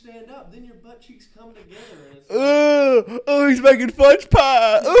stand up, then your butt cheeks come together. And it's oh, he's making fudge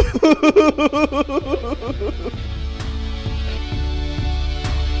pie.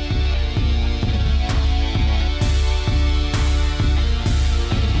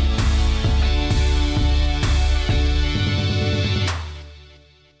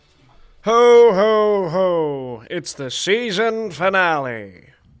 Ho, ho, ho. It's the season finale.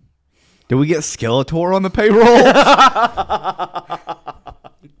 Did we get Skeletor on the payroll?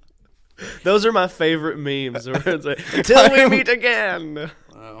 Those are my favorite memes. Where it's like, until we meet again.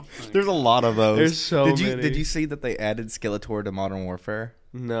 wow. There's a lot of those. There's so many. Did you see that they added Skeletor to Modern Warfare?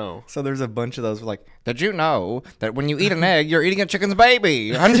 No. So there's a bunch of those like, did you know that when you eat an egg, you're eating a chicken's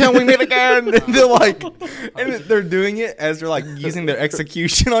baby until we meet again? And they're like, and they're doing it as they're like using their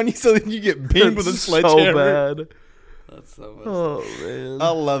execution on you so that you get beamed with a sledgehammer. So bad. That's so much. Oh, man. I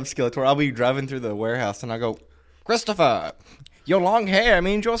love Skeletor. I'll be driving through the warehouse and I go, Christopher, your long hair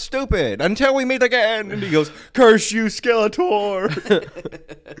means you're stupid until we meet again. And he goes, curse you, Skeletor.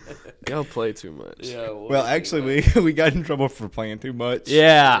 Y'all play too much. Yeah. Well, actually, we got in trouble for playing too much.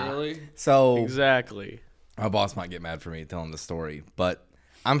 Yeah. Really? So Exactly. my boss might get mad for me telling the story, but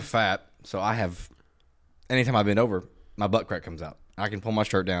I'm fat, so I have, anytime I bend over, my butt crack comes out. I can pull my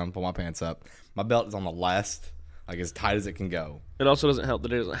shirt down, pull my pants up. My belt is on the last, like as tight as it can go. It also doesn't help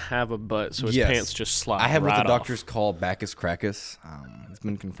that he doesn't have a butt, so his Yes. pants just slide I have right what the off. doctors call Bacchus Crackus. It's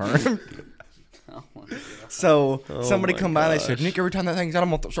been confirmed. Oh my God. So somebody my come by and they said, gosh. Nick, every time that thing's out, I'm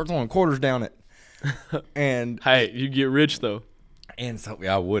going to start throwing quarters down it. and Hey, you get rich, though. so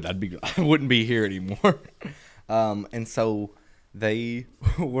yeah, I would. I wouldn't be here anymore. And so they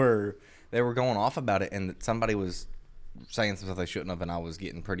were going off about it, and somebody was saying some stuff they shouldn't have, and I was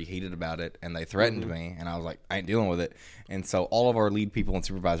getting pretty heated about it, and they threatened me, and I was like, I ain't dealing with it. And so all of our lead people and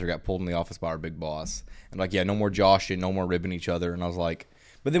supervisor got pulled in the office by our big boss, and like, yeah, no more joshing, no more ribbing each other. And I was like,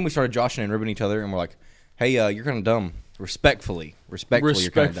 but then we started joshing and ribbing each other, and we're like, hey, you're kind of dumb. Respectfully, you're kind of dumb.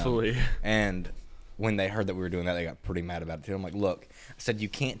 Respectfully. And when they heard that we were doing that, they got pretty mad about it too. I'm like, look, I said, you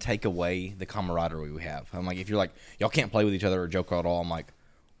can't take away the camaraderie we have. I'm like, if you're like, y'all can't play with each other or joke at all, I'm like,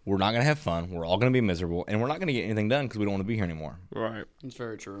 we're not going to have fun. We're all going to be miserable, and we're not going to get anything done because we don't want to be here anymore. Right. That's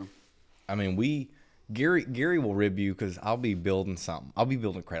very true. I mean, Gary will rib you because I'll be building something. I'll be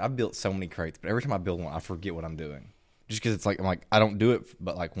building crates. I've built so many crates, but every time I build one, I forget what I'm doing. Just because it's like, I'm like, I don't do it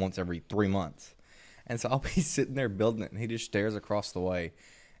but like once every 3 months. And so I'll be sitting there building it, and he just stares across the way,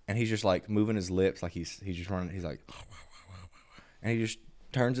 and he's just like moving his lips like he's just running. He's like, and he just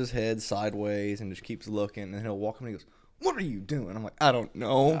turns his head sideways and just keeps looking, and he'll walk up and he goes, what are you doing? I'm like, I don't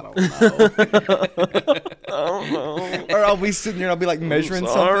know. I don't know. Or I'll be sitting there and I'll be like measuring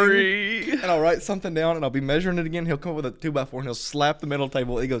Sorry. something, and I'll write something down, and I'll be measuring it again. He'll come up with a 2x4 and he'll slap the metal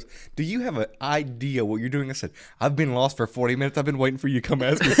table. He goes, do you have an idea what you're doing? I said, I've been lost for 40 minutes. I've been waiting for you to come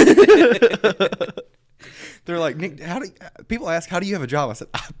ask me. They're like, Nick, people ask, how do you have a job? I said,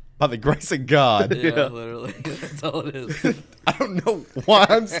 by the grace of God. Yeah, literally. That's all it is. I don't know why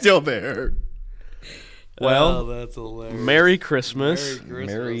I'm still there. Well, oh, that's hilarious. Merry Christmas. Merry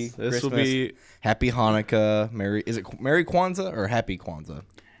Merry Christmas. This will Christmas. be, Happy Hanukkah. Is it Merry Kwanzaa or Happy Kwanzaa?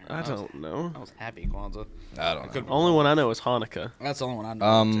 I don't know. That was happy Kwanzaa. I don't know. Only one I know is Hanukkah. That's the only one I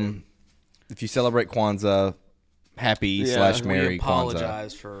know. Too. If you celebrate Kwanzaa, happy / Merry We Kwanzaa.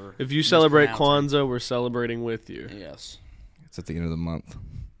 apologize for. If you celebrate mispronouncing. Kwanzaa, we're celebrating with you. Yes. It's at the end of the month.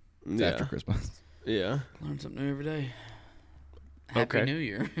 It's Yeah. after Christmas. Yeah. Learn something new every day. Happy Okay. New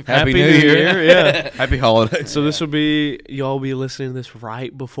Year. Happy New Year. Yeah. Happy holidays. So this will be, y'all be listening to this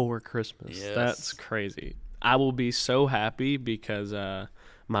right before Christmas. Yes. That's crazy. I will be so happy because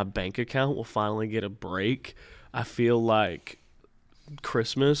my bank account will finally get a break. I feel like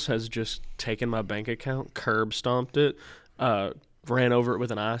Christmas has just taken my bank account, curb stomped it, ran over it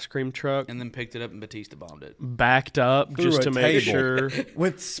with an ice cream truck, And then picked it up and Batista bombed it. backed up Through just a to make table. sure.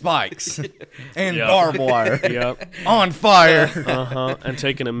 With spikes and Yep. barbed wire Yep. on fire. And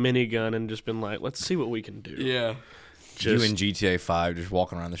taking a minigun and just been like, let's see what we can do. Yeah. You Just in GTA 5 just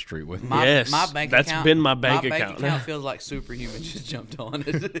walking around the street with me. Yes, My bank that's account, been my bank account. My bank account feels like Superhuman just jumped on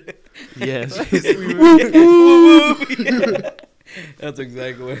it. yes. That's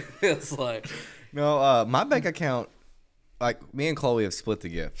exactly what it feels like. No, my bank account, like me and Chloe have split the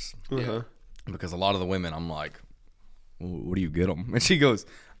gifts. Uh-huh. Because a lot of the women, I'm like, what do you get them? And she goes,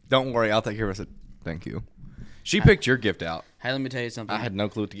 don't worry, I'll take care of it. I said, thank you. She picked your gift out. Hey, let me tell you something. I had no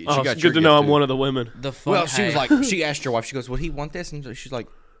clue what to get. Oh, She got it's your good to know gift, I'm too. one of the women. The fun, Well, she was hey, like, she asked your wife, she goes, would he want this? And she's like,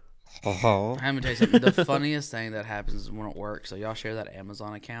 oh. I'm gonna tell you something. The funniest thing that happens is when it works. So y'all share that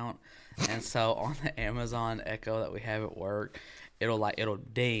Amazon account, and so on the Amazon Echo that we have at work, it'll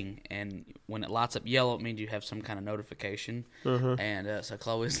ding, and when it lights up yellow, it means you have some kind of notification. And so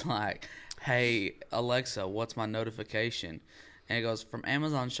Chloe's like, "Hey Alexa, what's my notification?" And it goes, "From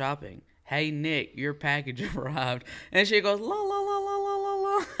Amazon Shopping. Hey Nick, your package arrived." And she goes, "La la la la la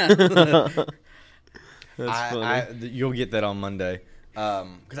la la." That's funny. You'll get that on Monday.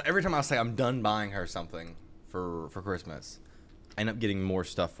 Because every time I say I'm done buying her something for Christmas, I end up getting more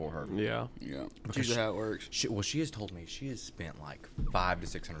stuff for her. Yeah. Yeah, that's usually how it works. She has told me she has spent like $500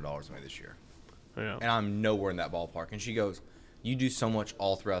 to $600 on me this year, Yeah. and I'm nowhere in that ballpark. And she goes, "You do so much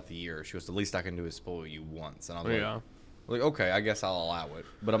all throughout the year." She goes, "The least I can do is spoil you once." And I was Yeah. like, okay, I guess I'll allow it.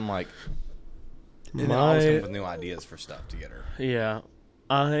 But I'm like, and then I always come up with new ideas for stuff to get her. Yeah.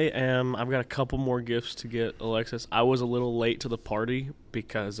 I've got a couple more gifts to get Alexis. I was a little late to the party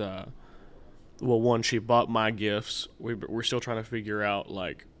because, one, she bought my gifts. We're still trying to figure out,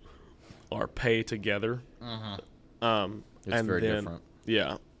 like, our pay together. It's very different.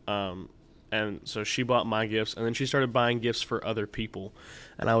 Yeah. And so she bought my gifts, and then she started buying gifts for other people.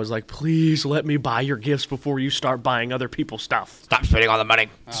 And I was like, please let me buy your gifts before you start buying other people's stuff. Stop spending all the money.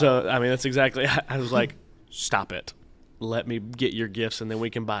 So, I mean, that's exactly, I was like, stop it. Let me get your gifts, and then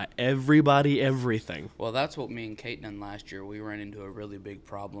we can buy everybody everything. Well, that's what me and Kate done last year. We ran into a really big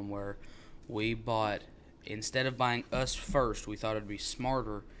problem where we bought, instead of buying us first, we thought it'd be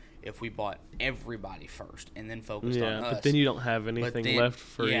smarter if we bought everybody first and then focused on us. But then you don't have anything left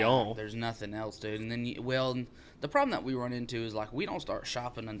for y'all. There's nothing else, dude. And then, the problem that we run into is, like, we don't start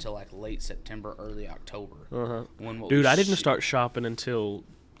shopping until, like, late September, early October. Dude, I didn't start shopping until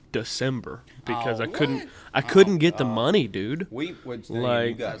December because Oh, I couldn't. what? I couldn't get the money, dude. We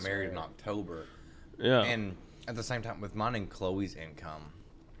Like- got married in October. Yeah. And at the same time, with mine and Chloe's income,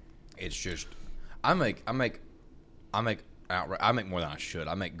 it's just I make more than I should.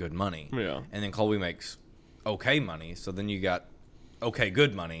 I make good money. Yeah. And then Chloe makes okay money. So then you got okay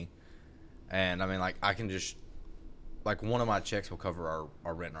good money. And I mean, like, I can just, like, one of my checks will cover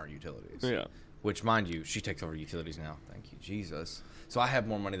our rent and our utilities. Yeah. Which, mind you, she takes over utilities now. Thank you, Jesus. So I have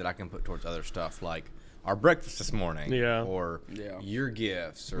more money that I can put towards other stuff, like our breakfast this morning. Yeah. Or your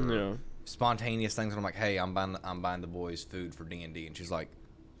gifts, or spontaneous things. And I'm like, hey, I'm buying the boys food for D&D, and she's like,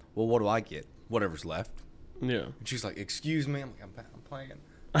 well, what do I get? Whatever's left. Yeah. And she's like, excuse me. I'm like, I'm playing.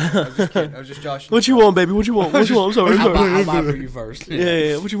 I was just kidding. I was just joshing. What you want, baby? What you want? What you want? I'm sorry. I'll buy for you first.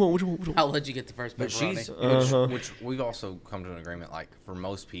 Yeah. What you want? What you want? What you want? I'll let you get the first But pepperoni. which we've also come to an agreement, like, for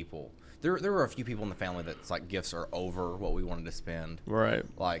most people, there were a few people in the family that's like gifts are over what we wanted to spend. Right.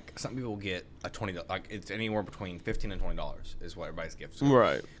 Like, some people get a $20, like, it's anywhere between $15 and $20 is what everybody's gifts are.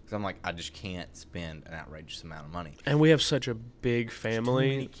 Right. Because I'm like, I just can't spend an outrageous amount of money. And we have such a big family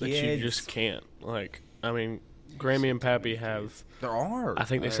many that you kids. just can't. Like, I mean, Grammy and Pappy have. There are. I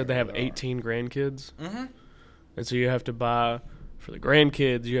think they said they have 18 grandkids. Mm-hmm. And so you have to buy for the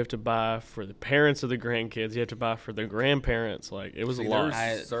grandkids, you have to buy for the parents of the grandkids, you have to buy for the grandparents. Like, it was a lot.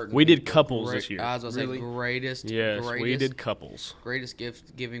 We did couples this year. I was going to say greatest. Yes, greatest, we did couples. Greatest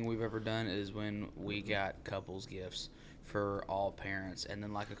gift giving we've ever done is when we got couples gifts for all parents. And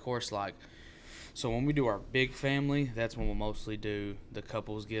then, like, of course, like, so when we do our big family, that's when we'll mostly do the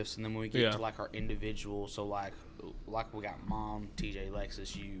couples gifts. And then when we get to, like, our individual, so, like we got mom, TJ,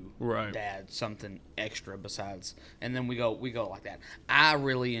 Lexus, you, Right. dad, something extra besides. And then we go like that. I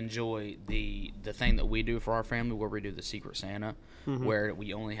really enjoy the thing that we do for our family where we do the Secret Santa, where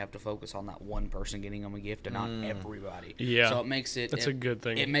we only have to focus on that one person getting them a gift and not everybody. Yeah. So it makes it... That's a good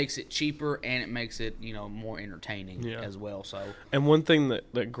thing. It makes it cheaper and it makes it, more entertaining as well. So And one thing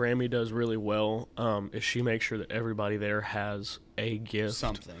that Grammy does really well is she makes sure that everybody there has a gift.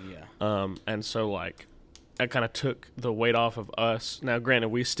 something, yeah. And so, like, that kind of took the weight off of us. Now, granted,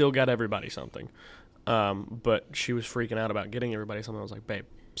 we still got everybody something. But she was freaking out about getting everybody something. I was like, babe,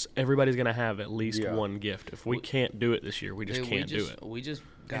 everybody's going to have at least one gift. If we can't do it this year, we just can't do it. We just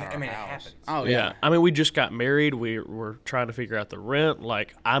got I mean, our it house. happens. Oh, Yeah. yeah. I mean, we just got married. We're trying to figure out the rent.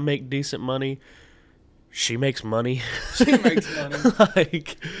 Like, I make decent money. She makes money. She makes money.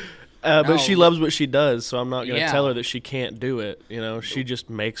 Like, but No, she but- loves what she does, so I'm not going to Yeah. tell her that she can't do it. She just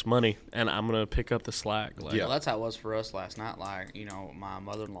makes money, and I'm going to pick up the slack. Like, Well, that's how it was for us last night. Like, my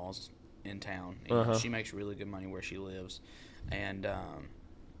mother-in-law's in town. She makes really good money where she lives. And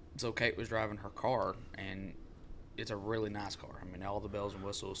so Kate was driving her car, and it's a really nice car. I mean, all the bells and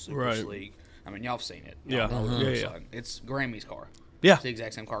whistles, super Right. sleek. I mean, y'all have seen it. Yeah. Y'all know what it Yeah, looks yeah. like. It's Grammy's car. Yeah. It's the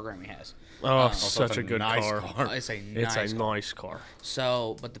exact same car Grammy has. Oh, So such it's a good nice car. It's a It's nice a car. nice car.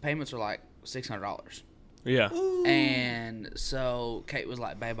 So, but the payments are like $600. Yeah. And so Kate was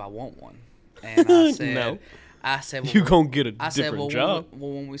like, babe, I want one. And I said, No. I said, well, You gonna get a I said, different well, job.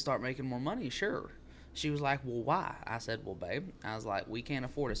 When we start making more money, sure. She was like, well, why? I said, well, babe, I was like, we can't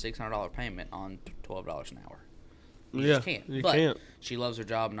afford a $600 payment on $12 an hour. You just can't. You But can't. she loves her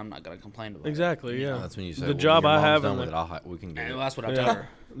job, and I'm not going to complain about it. Exactly, yeah. That's when you say, The well, job your I mom's have done in with the- it, we can get And it. that's what I Yeah. told her.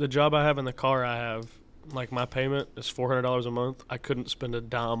 The job I have in the car I have, like my payment is $400 a month. I couldn't spend a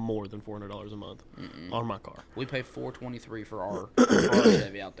dime more than $400 a month on my car. We pay $423 for our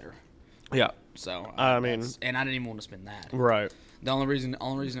Chevy out there. Yeah. So I mean- and I didn't even want to spend that. Right. The only reason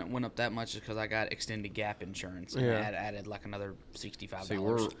it went up that much is because I got extended gap insurance, and Yeah. I added like another $65. See,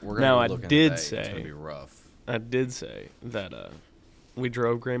 we're gonna Now, be I looking did today. It's say- gonna be rough. I did say that we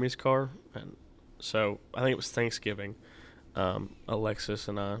drove Grammy's car, and so I think it was Thanksgiving. Alexis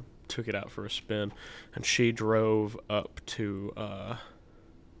and I took it out for a spin, and she drove up to.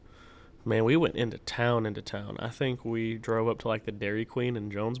 Man, we went into town. I think we drove up to like the Dairy Queen in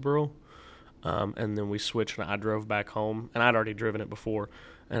Jonesboro, and then we switched, and I drove back home. And I'd already driven it before.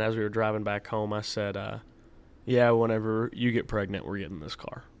 And as we were driving back home, I said, "Yeah, whenever you get pregnant, we're getting this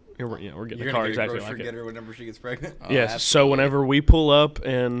car. We're getting the car exactly like it." her whenever she gets pregnant. Oh, Yes. So absolutely. whenever we pull up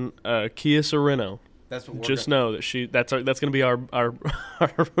in Kia Sorento, That's what we're just know that that's going to be our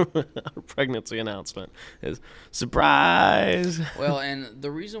pregnancy announcement. Is surprise. Well, and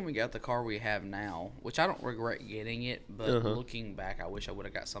the reason we got the car we have now, which I don't regret getting it, but looking back, I wish I would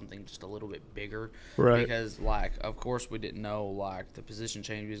have got something just a little bit bigger. Right. Because, like, of course, we didn't know, like, the position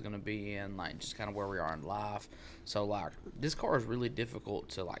change we was going to be in, like, just kind of where we are in life. So, like, this car is really difficult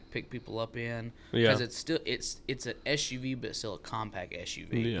to, like, pick people up in. Yeah. Because it's still, it's an SUV, but it's still a compact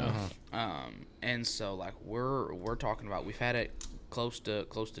SUV. Yeah. And so, like, we're talking about, we've had it close to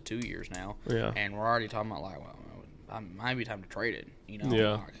 2 years now. Yeah. And we're already talking about, like, well, it might be time to trade it, you know?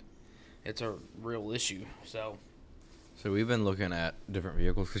 Yeah. Like, it's a real issue. So we've been looking at different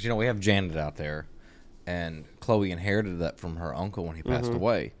vehicles because we have Janet out there, and Chloe inherited that from her uncle when he passed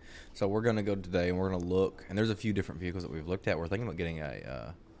away. So we're gonna go today and we're gonna look, and there's a few different vehicles that we've looked at. We're thinking about getting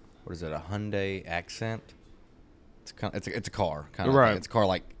a a Hyundai Accent. It's a car kind of Right. thing. It's a car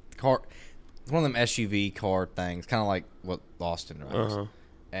like car. It's one of them SUV car things, kind of like what Austin drives.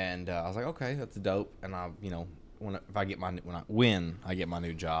 And I was like, okay, that's dope. And I, when I get my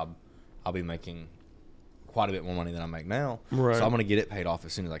new job, I'll be making quite a bit more money than I make now. Right. So I'm gonna get it paid off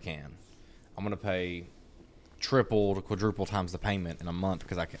as soon as I can. I'm gonna pay triple to quadruple times the payment in a month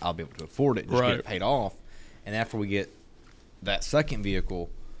because I'll be able to afford it and just get Right. it paid off. And after we get that second vehicle,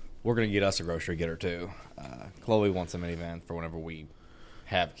 we're gonna get us a grocery getter too. Chloe wants a minivan for whenever we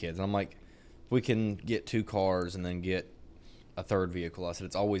have kids, and I'm like, we can get 2 cars and then get a third vehicle. I said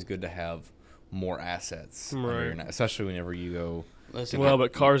it's always good to have more assets, under Right. your especially whenever you go. listen, Well,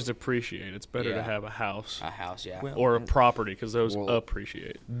 but cars depreciate. It's better to Yeah. have a house a house, yeah. Well, or a property because those Well,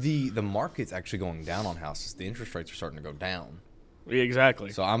 appreciate. The market's actually going down on houses. The interest rates are starting to go down. Yeah,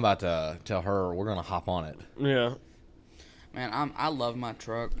 exactly. So I'm about to tell her we're gonna hop on it. Yeah. Man, I love my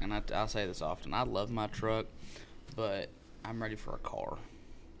truck, and I say this often. I love my truck, but I'm ready for a car.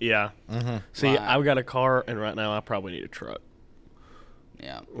 Yeah. See, Like- I've got a car, and right now I probably need a truck.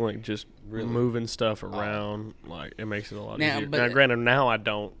 Yeah. Like just moving stuff around, like it makes it a lot Now, easier. but- Now, granted, now I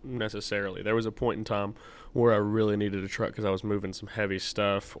don't necessarily. There was a point in time where I really needed a truck because I was moving some heavy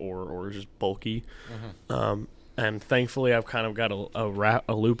stuff or just bulky. And thankfully, I've kind of got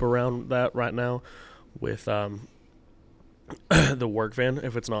a loop around that right now with the work van.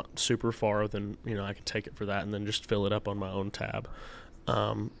 If it's not super far, then I can take it for that and then just fill it up on my own tab.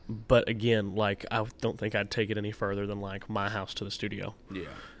 But again, like I don't think I'd take it any further than like my house to the studio. Yeah.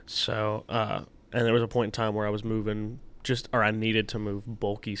 So, and there was a point in time where I was moving I needed to move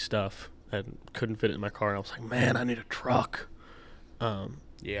bulky stuff and couldn't fit it in my car. And I was like, man, I need a truck.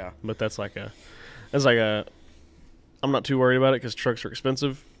 Yeah. But that's like I'm not too worried about it because trucks are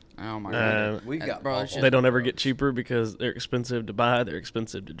expensive. Oh my Uh, god. We've got bro, it's awful- just- They don't ever get cheaper because they're expensive to buy. They're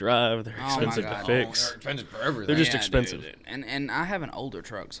expensive to drive. They're Oh my expensive God. to fix. They're expensive for everything. They're just Yeah, expensive. dude. And I have an older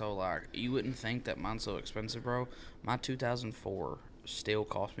truck, so like you wouldn't think that mine's so expensive, bro. My 2004 still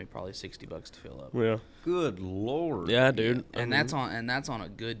cost me probably $60 to fill up. Yeah. Good lord. Yeah, dude. And that's on a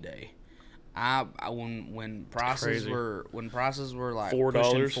good day. When prices crazy. were like $4.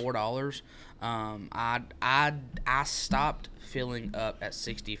 $4, I stopped filling up at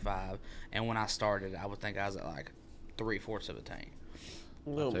 65, and when I started, I would think I was at like 3/4 of a tank.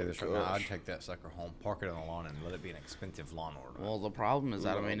 I'll tell you this right now. I'd take that sucker home, park it on the lawn, and let it be an expensive lawnmower. Well, the problem is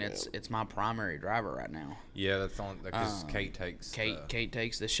that it's my primary driver right now. Yeah, that's on because Kate takes. Kate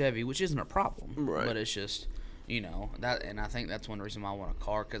takes the Chevy, which isn't a problem, Right. but it's just that, and I think that's one reason why I want a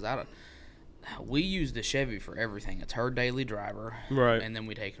car because we use the Chevy for everything. It's her daily driver, Right. And then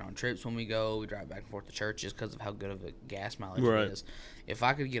we take it on trips when we go. We drive back and forth to church just because of how good of a gas mileage Right. it is. If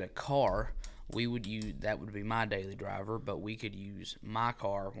I could get a car we would use that would be my daily driver, but we could use my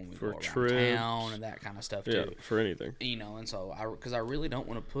car when we For go around trips. town and that kind of stuff Yeah, too. for anything. You know, and so because I really don't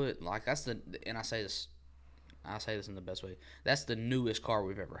want to put like that's the and I say this in the best way. That's the newest car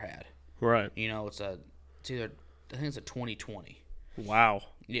we've ever had. Right. You know, it's either I think it's a 2020. Wow.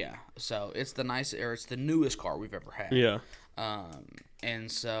 Yeah, so it's the newest car we've ever had. Yeah.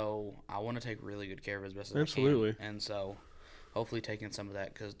 And so I want to take really good care of it as best as Absolutely. I can. And so hopefully taking some of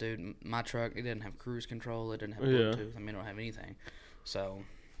that because, dude, my truck, it didn't have cruise control. It didn't have Yeah. Bluetooth. I mean, it don't have anything. So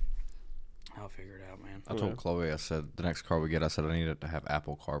I'll figure it out, man. I told Chloe, I said, the next car we get, I said I need it to have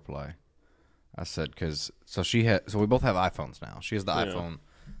Apple CarPlay. I said, so we both have iPhones now. She has the iPhone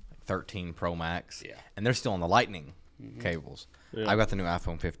 13 Pro Max. Yeah. And they're still on the Lightning cables. Yeah. I got the new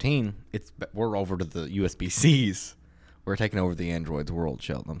iPhone 15. We're over to the USB-Cs. We're taking over the Android's world,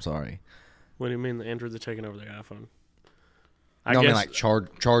 Shelton. I'm sorry. What do you mean the Androids are taking over the iPhone? I mean like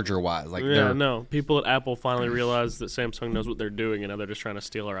charger-wise. Like yeah, no. People at Apple finally realized that Samsung knows what they're doing, and now they're just trying to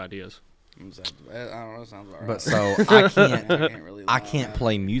steal our ideas. I don't know. It sounds about right. But so I can't, really I lie can't about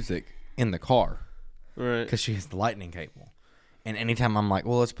play music in the car Right. because she has the Lightning cable. And anytime I'm like,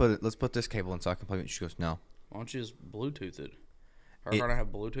 well, let's put this cable in so I can play music, she goes, no. Why don't you just Bluetooth it? Her car don't have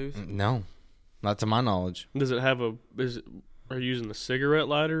Bluetooth? No. Not to my knowledge. Does it have are you using the cigarette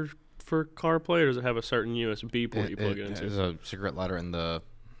lighter for CarPlay, or does it have a certain USB port you plug it into? There's a cigarette lighter in the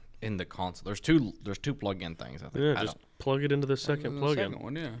console. There's two plug-in things, I think. Yeah, just plug it into the second The plug-in. second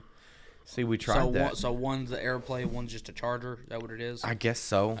one, yeah. See, we tried that. So one's the AirPlay, one's just a charger. Is that what it is? I guess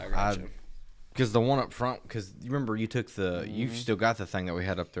so. I gotcha. Because the one up front, because you remember you took you still got the thing that we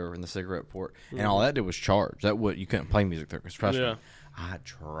had up there in the cigarette port, and all that did was charge. You couldn't play music there. Because trust me, I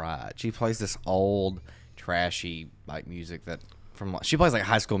tried. She plays this old, trashy like music she plays like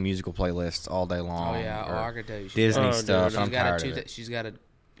High School Musical playlists all day long. Oh yeah, or I could tell you. Disney stuff. I'm She's got tired of it. she's got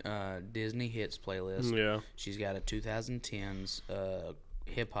a Disney hits playlist. Yeah. She's got a 2010s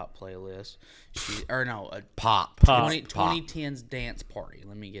hip hop playlist. A Pop. 2010s dance party.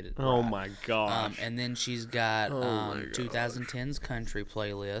 Let me get it. Oh right. my gosh. And then she's got my 2010s country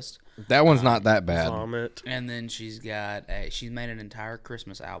playlist. That one's not that bad. Vomit. And then she's made an entire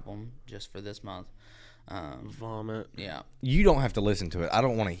Christmas album just for this month. Vomit. Yeah. You don't have to listen to it. I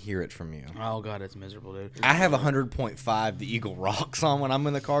don't want to hear it from you. Oh god, it's miserable, dude. I have 100.5 the Eagle Rocks on when I'm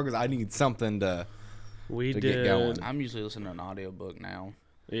in the car because I need something to get going. I'm usually listening to an audiobook now.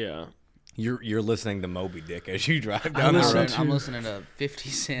 Yeah. You're listening to Moby Dick as you drive down the listen road. I'm listening to 50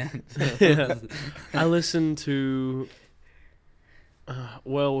 Cent. Yeah. I listen to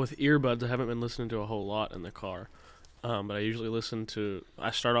with earbuds I haven't been listening to a whole lot in the car. But I usually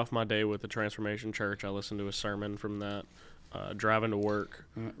I start off my day with the Transformation Church. I listen to a sermon from that, driving to work.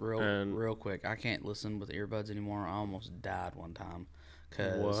 Real quick, I can't listen with earbuds anymore. I almost died one time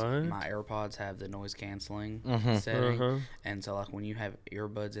because What? my AirPods have the noise canceling setting, and so like when you have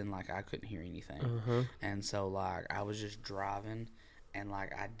earbuds in, like I couldn't hear anything, and so like I was just driving, and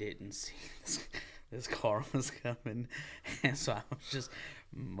like I didn't see this car was coming, and so I was just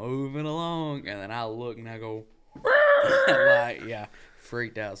moving along, and then I look and I go. Like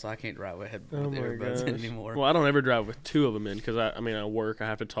freaked out, so I can't drive with earbuds anymore. Well, I don't ever drive with two of them in because I work. I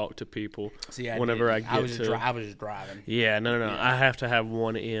have to talk to people. See, I was just driving. Yeah, no. I have to have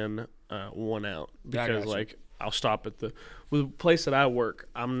one in, one out because gotcha. I'll stop at the place that I work.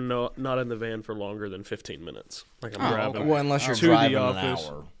 I'm not in the van for longer than 15 minutes. Like I'm driving. Well, unless you're to driving the an office.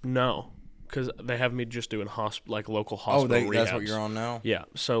 hour. No, because they have me just doing local hospital rehabs. That's what you're on now? Yeah,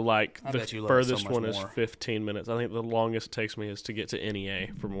 so like I the bet you love it furthest so much one is more. 15 minutes. I think the longest it takes me is to get to NEA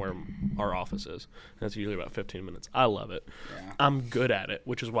from where our office is. That's usually about 15 minutes. I love it. Yeah. I'm good at it,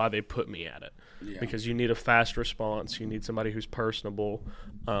 which is why they put me at it. Yeah. Because you need a fast response. You need somebody who's personable,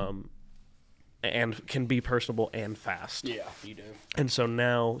 and can be personable and fast. Yeah, you do. And so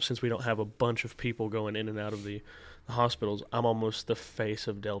now, since we don't have a bunch of people going in and out of the hospitals, I'm almost the face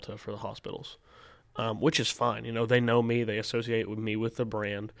of Delta for the hospitals, which is fine. You know, they know me. They associate with me with the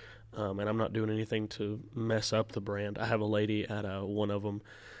brand, and I'm not doing anything to mess up the brand. I have a lady at one of them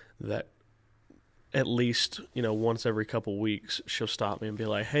that at least, once every couple weeks, she'll stop me and be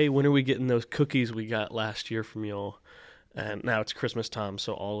like, hey, when are we getting those cookies we got last year from y'all? And now it's Christmas time,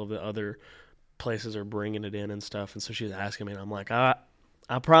 so all of the other places are bringing it in and stuff. And so she's asking me, and I'm like, I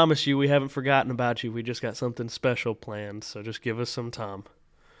promise you we haven't forgotten about you. We just got something special planned, so just give us some time.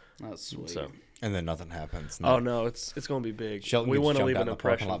 That's sweet. So, And then nothing happens. oh, no, it's going to be big. Shelton we gets want to jumped leave out an in the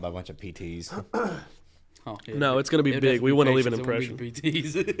parking impression. lot by a bunch of PTs. Oh, yeah. No, it's going to be big. We want to leave an impression.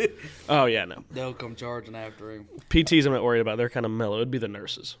 PTs. Oh, yeah, no. They'll come charging after him. PTs I'm not worried about. They're kind of mellow. It'd be the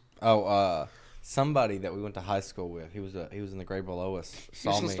nurses. somebody that we went to high school with. He was in the grade below us. You're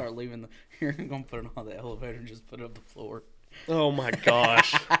Saw just me. gonna start leaving you're gonna put it on the elevator and just put it up the floor. Oh my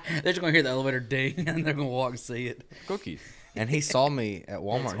gosh. They're just gonna hear the elevator ding and they're gonna walk and see it. Cookies. And he saw me at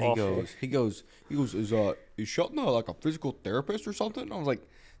Walmart. That's awful. He goes, is Shelton like a physical therapist or something? And I was like,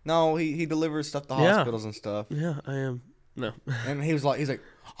 no, he delivers stuff to Yeah. hospitals and stuff. Yeah, I am. No. And he's like,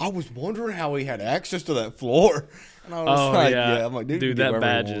 I was wondering how he had access to that floor. And I was Oh like, yeah. I'm like, dude, Dude, he can that get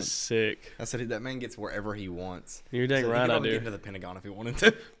wherever he badge is wants. sick. I said that man gets wherever he wants. You're dang So he right, could I probably do. get into the Pentagon if he wanted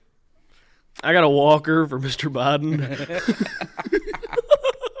to. I got a walker for Mr. Biden.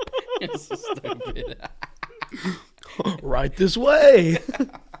 It's so stupid. Right this way.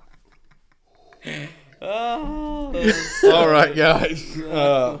 Oh, All right, guys.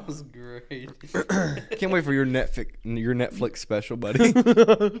 that was great. Can't wait for your Netflix special, buddy.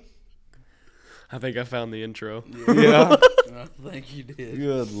 I think I found the intro. Yeah. I think you did.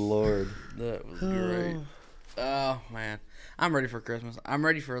 Good Lord. That was great. Oh man, I'm ready for Christmas. I'm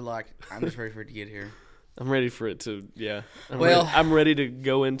ready for I'm just ready for it to get here. I'm ready for it to, yeah. Well- I'm ready to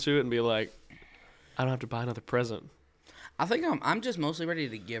go into it and be like, I don't have to buy another present. I think I'm just mostly ready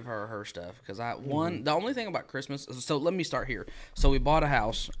to give her stuff because the only thing about Christmas. So let me start here. So we bought a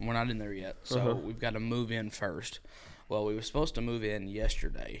house. We're not in there yet. So we've got to move in first. Well, we were supposed to move in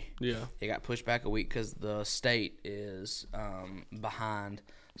yesterday. Yeah. It got pushed back a week because the state is behind.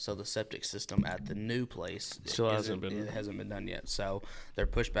 So the septic system at the new place Hasn't been done yet. So they're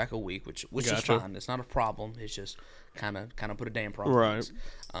pushed back a week, which Gotcha. is fine. It's not a problem. It's just kind of put a damper on Right. things.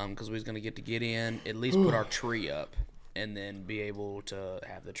 Because we was gonna get in, at least put our tree up, and then be able to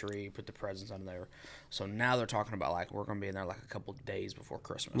have the tree, put the presents under there. So now they're talking about we're gonna be in there a couple of days before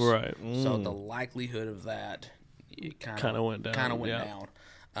Christmas. Right. So the likelihood of that kind of went down, Kind of went yeah.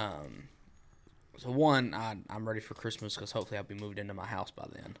 down. So one, I'm ready for Christmas because hopefully I'll be moved into my house by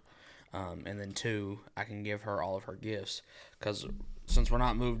then. And then two, I can give her all of her gifts because since we're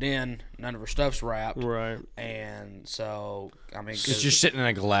not moved in, none of her stuff's wrapped. Right. And so, I mean, It's just sitting in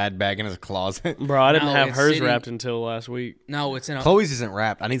a Glad bag in his closet. Bro, I didn't No, have it's hers sitting- wrapped until last week. no, it's in a. Chloe's isn't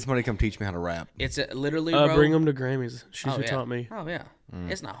wrapped. I need somebody to come teach me how to wrap. It's literally. Bro, Bring them to Grammys. She's oh, who yeah. taught me. Oh yeah,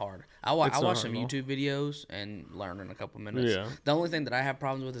 it's not hard. I It's watch not some hard at all. YouTube videos and learn in a couple minutes. Yeah. The only thing that I have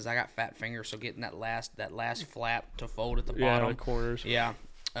problems with is I got fat fingers, so getting that last flap to fold at the Yeah, bottom. the corners. Yeah.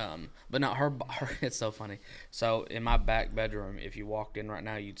 But not her. It's so funny. So in my back bedroom, if you walked in right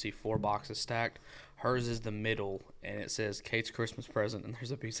now, you'd see 4 boxes stacked. Hers is the middle, and it says Kate's Christmas present, and there's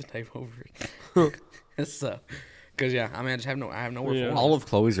a piece of tape over it. So, because I mean, I have nowhere Yeah. for them. All of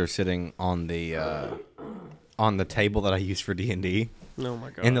Chloe's are sitting on the table that I use for D&D Oh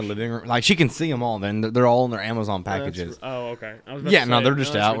my god. in the living room. Like she can see them all. Then they're all in their Amazon packages. Oh, okay. I was about Yeah, to no, say, they're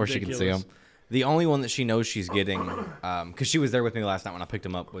just that's out where she can see ridiculous. them. The only one that she knows she's getting, because she was there with me last night when I picked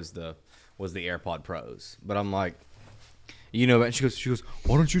them up, was the AirPod Pros. But I'm like, and she goes,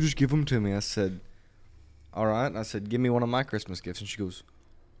 why don't you just give them to me? I said, all right. And I said, give me one of my Christmas gifts. And she goes,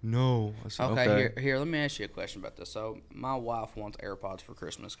 no. I said, okay. Here, let me ask you a question about this. So, my wife wants AirPods for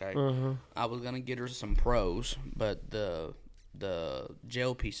Christmas, okay? I was gonna get her some Pros, but the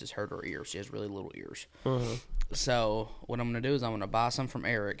gel pieces hurt her ears. She has really little ears. So, what I'm gonna do is I'm gonna buy some from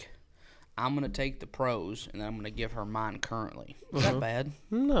Eric. I'm gonna take the Pros and then I'm gonna give her mine currently. Is that bad?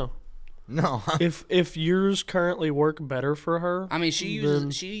 No. No. If yours currently work better for her, I mean, she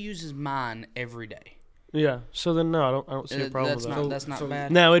uses mine every day. yeah. So then no, I don't see a problem with that. That's not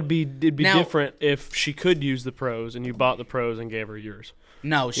bad. Now it'd be Now- different if she could use the Pros and you bought the Pros and gave her yours.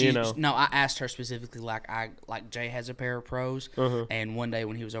 No, she. You know. No, I asked her specifically. Like Jay has a pair of Pros, and one day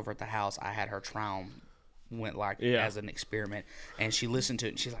when he was over at the house, I had her try them. Went Yeah. as an experiment, and she listened to it,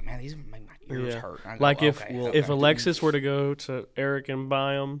 and she's like, "Man, these make my ears Yeah. hurt." And I go, Like if okay, if okay. Alexis were to go to Eric and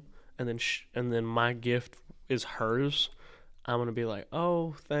buy them, and then my gift is hers, I'm gonna be like,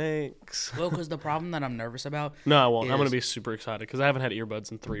 oh, thanks. Well, because the problem that I'm nervous about. No, I won't. I'm gonna is- be super excited because I haven't had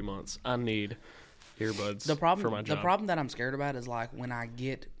earbuds in 3 months. I need earbuds The problem, for my job. the problem that I'm scared about is when I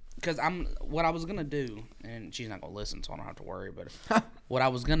get, because what I was gonna do, and she's not gonna listen, so I don't have to worry. But what I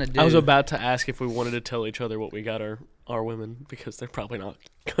was gonna do, I was about to ask if we wanted to tell each other what we got our women because they're probably not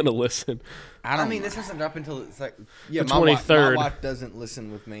gonna listen. I don't. this doesn't drop until it's like The my wife 23rd. doesn't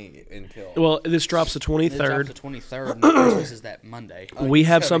listen with me until Well, this drops the It drops 23rd. the 23rd, and Christmas is that Monday. We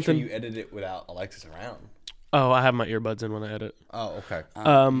have Just gotta make sure something. you edit it without Alexis around. Oh, I have my earbuds in when I edit. Oh, okay.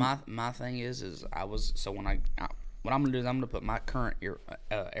 My thing is I was so what I'm gonna do is I'm gonna put my current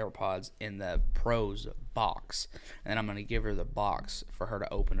AirPods in the Pros box, and I'm gonna give her the box for her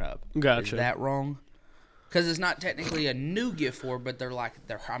to open up. Gotcha. Is that wrong? Because it's not technically a new gift for her, but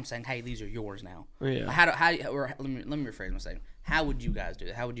I'm saying, hey, these are yours now. Yeah. Or let me rephrase my statement. How would you guys do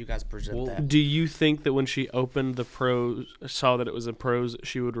that? How would you guys present that? Do you think that when she opened the Pros, saw that it was a Pros,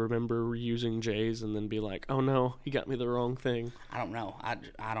 she would remember using J's and then be like, "Oh no, he got me the wrong thing"? I don't know.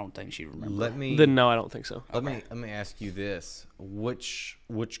 I don't think she'd remember. Then no, I don't think so. Let me ask you this: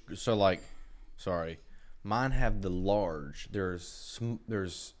 so like, sorry, mine have the large. There's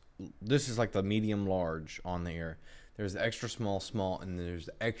this is like the medium large on there. There's the extra small, and there's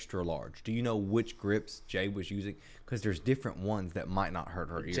the extra large. Do you know which grips Jay was using? Because there's different ones that might not hurt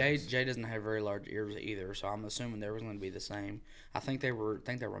her ears. Jay doesn't have very large ears either, so I'm assuming they were going to be the same. I think they were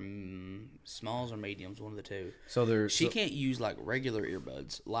smalls or mediums, one of the two. So she can't use like regular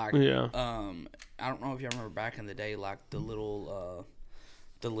earbuds. Like Yeah. I don't know if you remember back in the day, like the little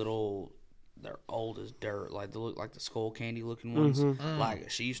they're old as dirt, like they look like the skull candy looking ones. Like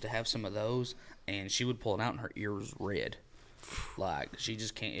she used to have some of those, and she would pull it out, and her ear was red. Like she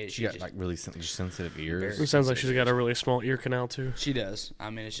just can't. She got like really sensitive ears. It sounds like she's got a really small ear canal too. She does. I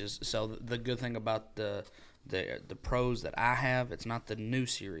mean, it's just so the good thing about the Pros that I have, it's not the new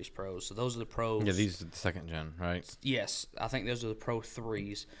series Pros. So those are the Pros. Yeah, these are the second gen, right? Yes, I think those are the Pro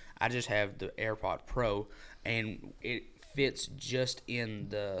 3s. I just have the AirPod Pro, and it fits just in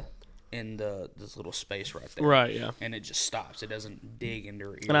this little space right there. Right, yeah. And it just stops. It doesn't dig into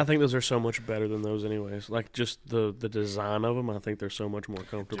her ear. And I think those are so much better than those anyways. Like just the design of them, I think they're so much more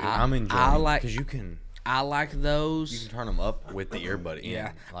comfortable. I'm enjoying because you can those. turn them up with the earbud in,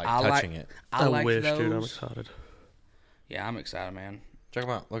 Yeah, like I touching it. I like wish, those. dude. I'm excited. Yeah, I'm excited, man. Check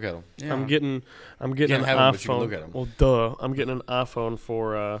them out. Look at them. Yeah. I'm getting an can't have 'em, but you can iPhone. look at 'em. Well, duh. I'm getting an iPhone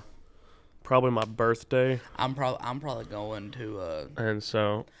for probably my birthday, I'm probably going to. and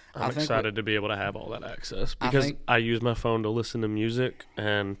so I I'm think excited to be able to have all that access because I use my phone to listen to music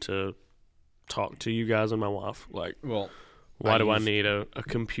and to talk to you guys and my wife. Like, Well, why do I need a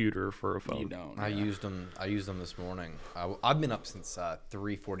computer for a phone? You don't. I used them this morning. I've been up since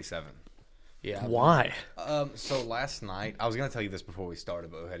 3:47. Yeah. Why? So last night, I was gonna tell you this before we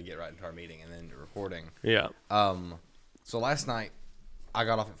started, but we had to get right into our meeting and then to recording. Yeah. So last night, I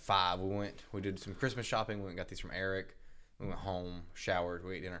got off at 5. We did some Christmas shopping. We went and got these from Eric. We went home, showered,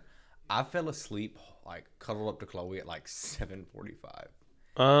 we ate dinner. I fell asleep, like cuddled up to Chloe at like 7:45.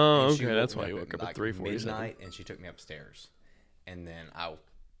 Oh, And she okay. woke That's me why you woke up at like 3:47. midnight, and she took me upstairs, and then I.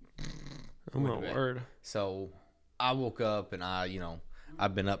 Oh my went to bed. word. So I woke up and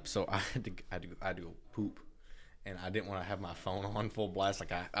I've been up, so I had to go poop, and I didn't want to have my phone on full blast.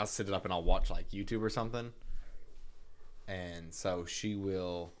 Like I'll sit it up and I'll watch like YouTube or something. And so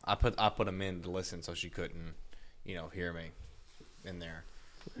I put them in to listen, so she couldn't, hear me in there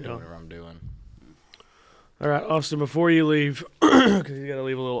doing whatever I'm doing. All right, Austin. Before you leave, because you got to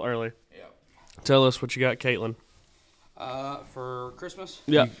leave a little early. Yeah. Tell us what you got, Caitlin. For Christmas?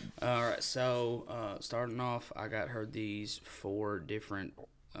 Yeah. All right, so starting off, I got her these 4 different,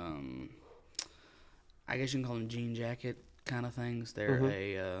 I guess you can call them jean jacket kind of things.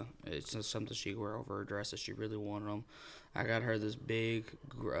 They're it's just something she could wear over her dress if she really wanted them. I got her this big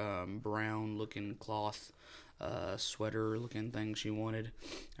brown-looking cloth sweater-looking thing she wanted.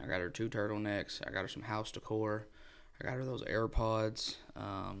 I got her 2 turtlenecks. I got her some house decor. I got her those AirPods.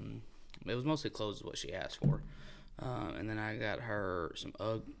 It was mostly clothes is what she asked for. And then I got her some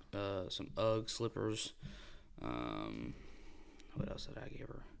UGG slippers. What else did I give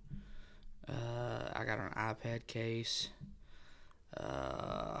her? I got her an iPad case.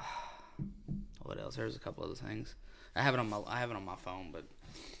 What else? There's a couple other things. I have it on my phone, but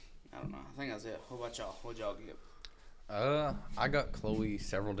I don't know. I think that's it. What about y'all? What'd y'all get? I got Chloe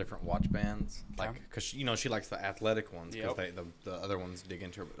several different watch bands, because she likes the athletic ones, because the other ones dig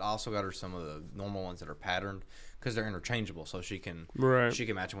into her. But I also got her some of the normal ones that are patterned, because they're interchangeable, so she can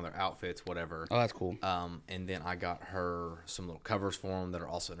match them with her outfits, whatever. Oh, that's cool. And then I got her some little covers for them that are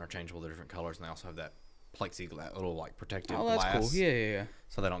also interchangeable. They're different colors, and they also have that plexiglass, little like protective glass. Oh, that's cool. Yeah.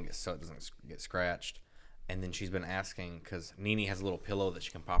 So it doesn't get scratched. And then she's been asking, because Nene has a little pillow that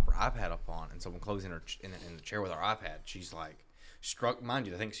she can pop her iPad up on. And so when Chloe's in the chair with her iPad, she's like, mind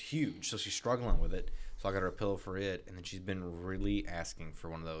you, the thing's huge. So she's struggling with it. So I got her a pillow for it. And then she's been really asking for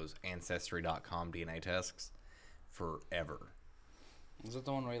one of those Ancestry.com DNA tests forever. Is that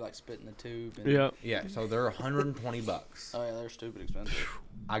the one where you like spit in the tube? Yeah, so they're $120. Oh, yeah, they're stupid expensive.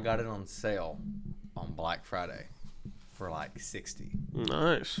 I got it on sale on Black Friday for like $60.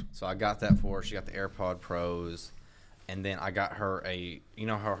 Nice. So I got that for her. She got the AirPod Pros, and then I got her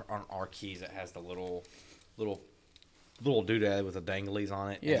her on our keys it has the little doodad with the danglies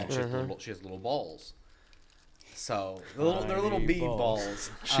on it. Yeah. And she has little balls. So they're little Tiny bee balls.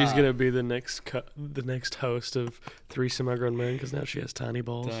 balls. She's gonna be the next host of Three Semi-Grown Men because now she has tiny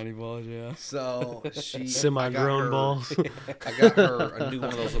balls. Tiny balls, yeah. So she Semi-grown balls. I got her a new one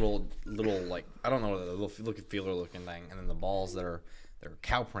of those little like I don't know what the little feeler looking thing, and then the balls they're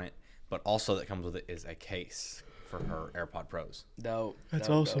cow print, but also that comes with it is a case for her AirPod Pros. Dope. That's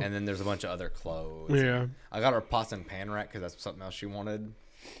dope, awesome. dope. And then there's a bunch of other clothes. Yeah. I got her a pots and pan rack because that's something else she wanted.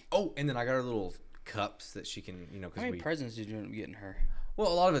 Oh, and then I got her little cups that she can, How because many presents did you end up getting her?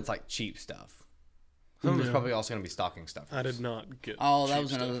 well, a lot of it's like cheap stuff. Some of it's Yeah. probably also going to be stocking stuff. I did not get. Oh, that cheap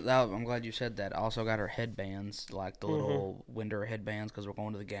was stuff. another. I'm glad you said that. I also got her headbands, like the little winter headbands, because we're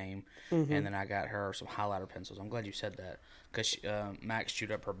going to the game. And then I got her some highlighter pencils. I'm glad you said that, because Max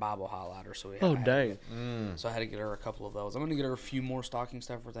chewed up her Bible highlighter, so Oh dang! So I had to get her a couple of those. I'm gonna get her a few more stocking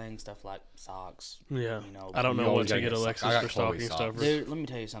stuffer things, stuff like socks. Yeah. You know, I don't You know what always to gotta get get Alexis I got for Chloe stocking socks. stuffers. Dude, let me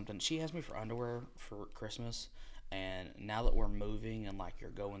tell you something. She has me for underwear for Christmas, and now that we're moving and like you're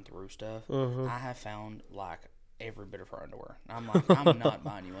going through stuff, I have found like every bit of her underwear. I'm like, I'm not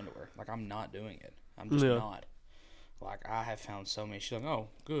buying you underwear. Like I'm not doing it. I'm just Yeah. not. Like I have found so many. She's like, oh,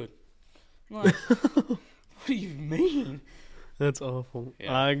 good. I'm like, what do you mean? That's awful.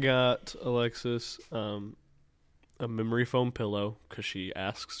 Yeah. I got Alexis a memory foam pillow because she's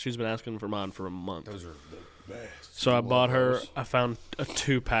been asking for mine for a month. Those are the best. So I bought her. I found a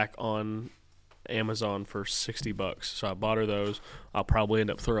 2-pack on Amazon for $60. So I bought her those. I'll probably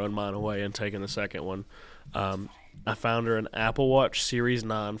end up throwing mine away and taking the second one. I found her an Apple Watch Series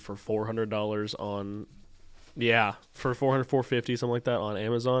 9 for $400 on, for $450 something like that on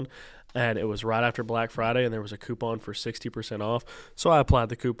Amazon. And it was right after Black Friday, and there was a coupon for 60% off. So I applied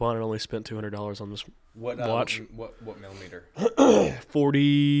the coupon and only spent $200 on this What watch. What millimeter?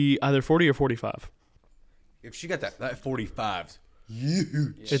 40, either 40 or 45. If she got that 45's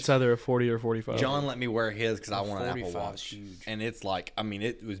huge. It's either a 40 or 45. John let me wear his because I want an Apple 45's Watch, huge. and it's like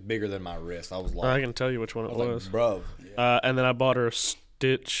it was bigger than my wrist. I was I like, can tell you which one it was. bro. And then I bought her a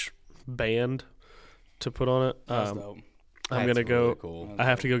Stitch band to put on it. That's dope. I'm That's gonna go. really cool. I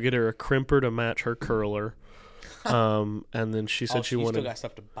have to go get her a crimper to match her curler. And then she said she you wanted. still got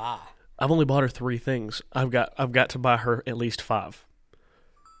stuff to buy. I've only bought her 3 things. I've got to buy her at least 5.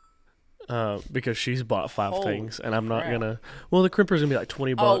 Because she's bought 5 Holy things, and I'm not crap. gonna. Well, the crimper's gonna be like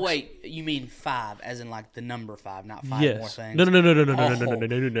 $20. Oh wait, you mean 5, as in like the number 5, not 5 more Yes. things. No.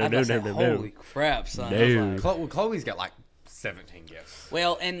 Holy crap, son! I was No. like, Chloe's got like 17 gifts.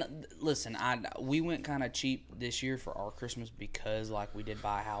 well, and listen, we went kind of cheap this year for our Christmas because like we did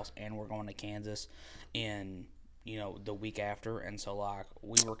buy a house and we're going to Kansas in the week after, and so like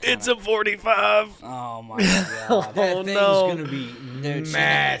we were. It's a 45. Oh my god! That Oh, thing's no. gonna be Dude,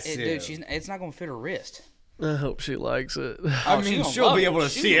 massive. it's not going to fit her wrist. I hope she likes it. I she mean, gonna she'll love be it. able to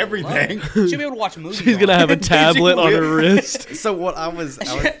She see gonna everything. love it. She'll be able to watch movies. She's gonna on have a it. tablet on her will. wrist. So what I was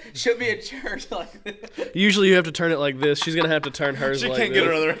She'll be at church like. Usually you have to turn it like this. She's gonna have to turn hers she like can't this. get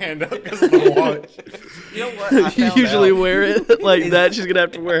her other hand up because of the watch. You know what? I You found usually out. wear it like that. She's gonna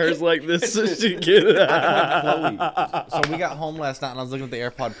have to wear hers like this so she can get it. Chloe. So we got home last night and I was looking at the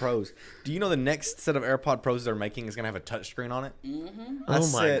AirPod Pros. Do you know the next set of AirPod Pros they're making is gonna have a touchscreen on it? Mm-hmm.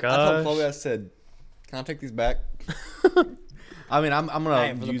 Oh my I told gosh. Chloe, I said, "Can I take these back?" I mean, I'm gonna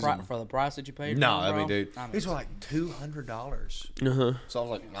Hey, use them. for the price that you paid. No, for them, I mean, bro, dude, I mean, these were like $200. Uh-huh. So I was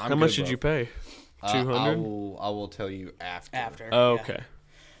like, How much did you pay? 200. I will tell you after. after. Oh, yeah. okay.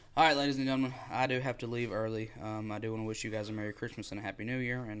 All right, ladies and gentlemen, I do have to leave early. I do want to wish you guys a Merry Christmas and a Happy New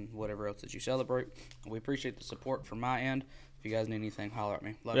Year and whatever else that you celebrate. We appreciate the support from my end. If you guys need anything, holler at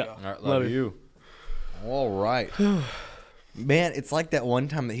me. Love Yeah. y'all. All right, Love love you. All right. Man, it's like that one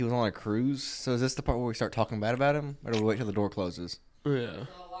time that he was on a cruise. So is this the part where we start talking bad about him? Or do we wait till the door closes? Yeah.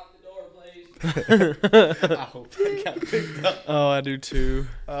 Lock the door, please. I hope that got picked up. Oh, I do too.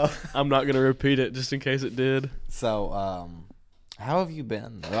 I'm not gonna repeat it just in case it did. So, how have you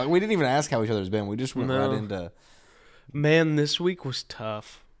been? Like, we didn't even ask how each other's been. We just went No. right into. Man, this week was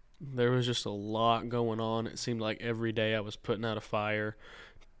tough. There was just a lot going on. It seemed like every day I was putting out a fire,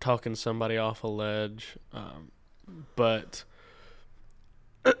 talking somebody off a ledge. But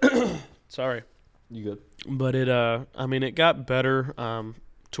sorry. You good? But it got better.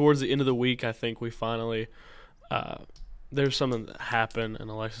 Towards the end of the week, I think we finally, there's something that happened, and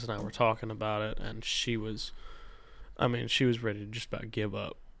Alexis and I were talking about it, and she was ready to just about give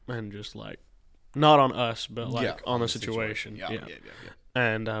up, and just like, not on us, but like on the situation. Yeah.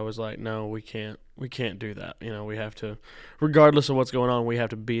 And I was like, no, we can't do that. We have to, regardless of what's going on, we have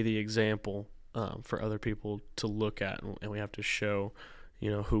to be the example for other people to look at, and we have to show,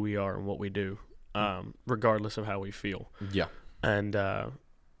 who we are and what we do, regardless of how we feel. Yeah. And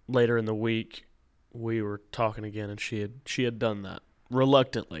later in the week, we were talking again, and she had done that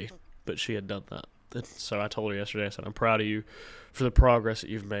reluctantly, but she had done that. And so I told her yesterday. I said, "I'm proud of you for the progress that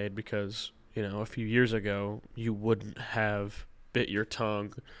you've made, because a few years ago you wouldn't have bit your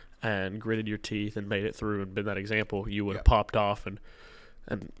tongue and gritted your teeth and made it through and been that example. You would have popped off and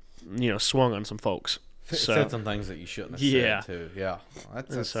swung on some folks." Said some things that you shouldn't have said too. Yeah,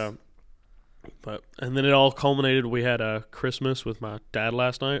 and then it all culminated. We had a Christmas with my dad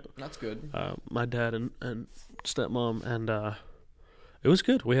last night. That's good. My dad and stepmom, and it was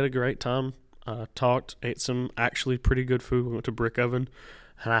good. We had a great time. Talked, ate some actually pretty good food. We went to Brick Oven,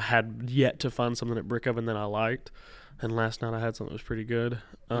 and I had yet to find something at Brick Oven that I liked. And last night I had something that was pretty good.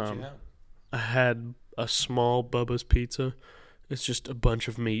 What'd you have? I had a small Bubba's pizza. It's just a bunch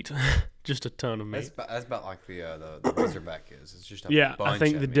of meat, just a ton of meat. That's about like the Razorback is. It's just a bunch I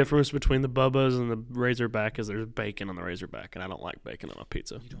think of the meat. difference between the Bubba's and the Razorback is there's bacon on the Razorback, and I don't like bacon on my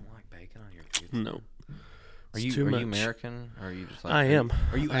pizza. You don't like bacon on your pizza? No. Are you American, or are you just like? I am.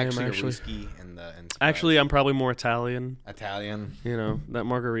 Are you actually a actually. Ruski in Actually, I'm probably more Italian. Italian? That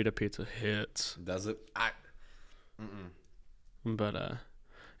margarita pizza hits. Does it? But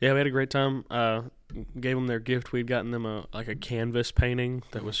we had a great time. Gave them their gift. We'd gotten them a canvas painting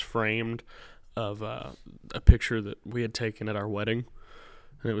that was framed of a picture that we had taken at our wedding,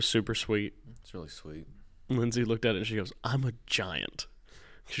 and it was super sweet. It's really sweet. Lindsay looked at it and she goes, "I'm a giant."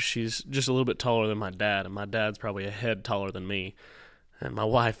 'Cause she's just a little bit taller than my dad, and my dad's probably a head taller than me, and my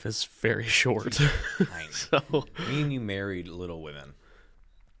wife is very short. So me and you married Little Women.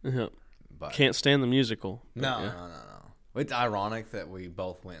 Yeah. But Can't stand the musical. No. It's ironic that we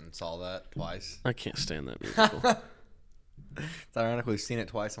both went and saw that twice. I can't stand that musical. It's ironic we've seen it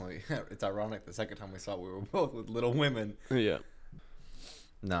twice, and it's ironic the second time we saw it, we were both with Little Women. Yeah.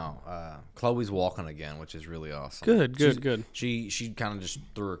 No, Chloe's walking again, which is really awesome. Good. She kind of just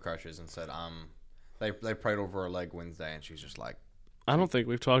threw her crutches and said, They prayed over her leg Wednesday, and she's just like, I don't think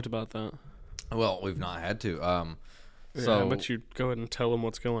we've talked about that. Well, we've not had to. But you go ahead and tell them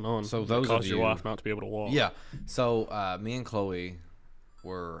what's going on. So those cause of your you, wife not to be able to walk. Yeah. So me and Chloe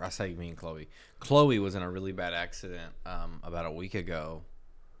Chloe was in a really bad accident about a week ago.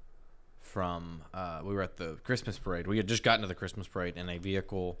 We were at the Christmas parade. We had just gotten to the Christmas parade, and a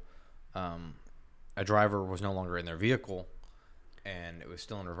vehicle, a driver was no longer in their vehicle, and it was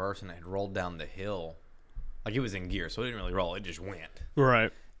still in reverse, and it had rolled down the hill. Like, it was in gear, so it didn't really roll. It just went.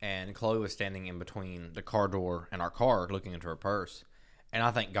 Right. And Chloe was standing in between the car door and our car, looking into her purse. And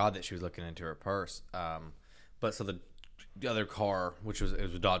I thank God that she was looking into her purse. But so the other car, it was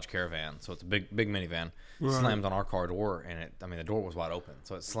a Dodge Caravan, so it's a big minivan, slammed on our car door, and the door was wide open,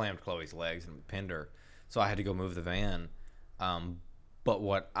 so it slammed Chloe's legs and pinned her. So I had to go move the van. But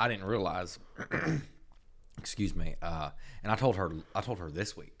what I didn't realize, excuse me, and I told her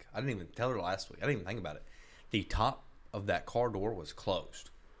this week. I didn't even tell her last week. I didn't even think about it. The top of that car door was closed.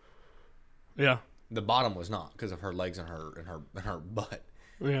 Yeah. The bottom was not, because of her legs and her butt.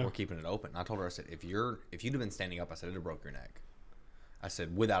 Yeah. We're keeping it open. And I told her, I said, if you'd have been standing up, I said, it'd have broke your neck. I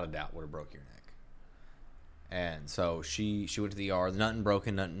said, without a doubt, would have broke your neck. And so she went to the ER. Nothing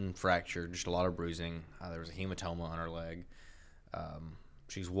broken, nothing fractured, just a lot of bruising. There was a hematoma on her leg.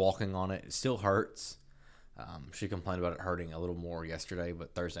 She's walking on it. It still hurts. She complained about it hurting a little more yesterday,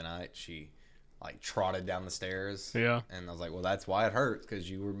 but Thursday night she trotted down the stairs. Yeah. And I was like, well, that's why it hurts, because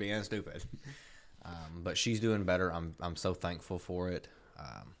you were being stupid. But she's doing better. I'm so thankful for it.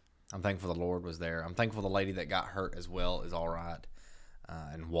 I'm thankful the Lord was there. I'm thankful the lady that got hurt as well is all right,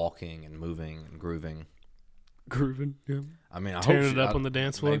 and walking and moving and grooving. Grooving, yeah. I mean, tearing it up on the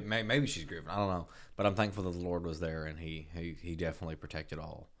dance floor. Maybe she's grooving. I don't know, but I'm thankful that the Lord was there, and He definitely protected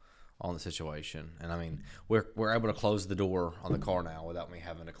all in the situation. And I mean, we're able to close the door on the car now without me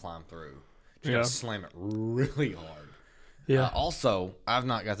having to climb through. Just gotta slam it really hard. Yeah. Also, I've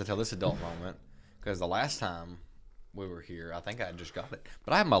not got to tell this adult moment, because the last time we were here, I think I just got it,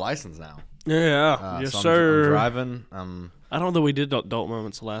 but I have my license now. Yeah, yes, so sir. I'm driving. I don't know. We did adult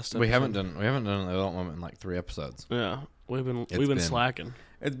moments last episode. We haven't done an adult moment in like 3 episodes. Yeah, we've been slacking.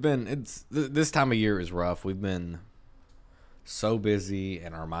 This time of year is rough. We've been so busy,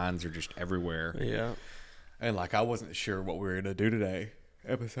 and our minds are just everywhere. Yeah, and I wasn't sure what we were gonna do today,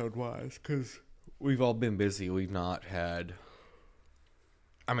 episode wise, because we've all been busy. We've not had.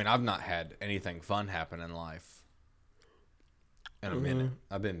 I mean, I've not had anything fun happen in life in a minute.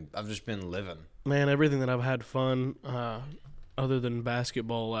 I've just been living. Man, everything that I've had fun, other than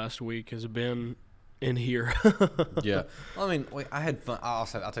basketball last week, has been in here. Yeah. Well, I mean, I had fun. I'll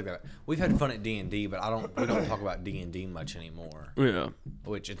take that back. We've had fun at D&D, but we don't talk about D&D much anymore. Yeah.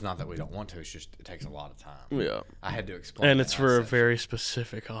 Which it's not that we don't want to. It's just it takes a lot of time. Yeah. I had to explain. And that it's in for our a session. very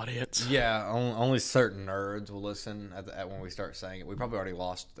specific audience. Yeah, only certain nerds will listen at when we start saying it. We probably already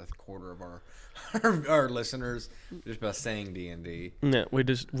lost a quarter of our listeners just by saying D&D. Yeah, we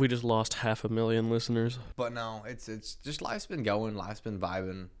just lost 500,000 listeners. But no, it's just life's been going, life's been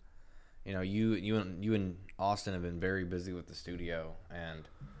vibing. You know, you and Austin have been very busy with the studio, and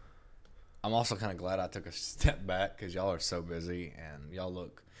I'm also kind of glad I took a step back because y'all are so busy and y'all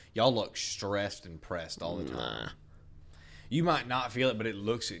look stressed and pressed all the time. Nah. You might not feel it, but it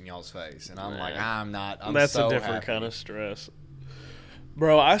looks it in y'all's face, and I'm like, I'm not. I'm That's so a different happy. kind of stress.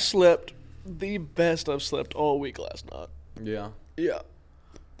 Bro, I slept the best I've slept all week last night. Yeah. Yeah.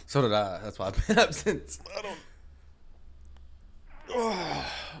 So did I. That's why I've been up since.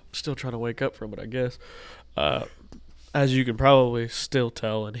 Still trying to wake up from it, I guess. As you can probably still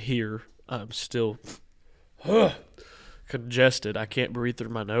tell and hear, I'm still congested. I can't breathe through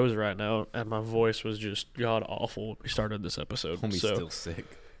my nose right now, and my voice was just god awful when we started this episode. Homie's So, still sick.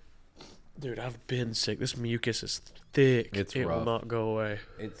 dude, I've been sick. This mucus is thick. It's it will rough. not go away.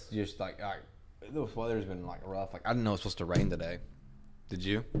 It's just like the weather's been like rough. Like I didn't know it was supposed to rain today. Did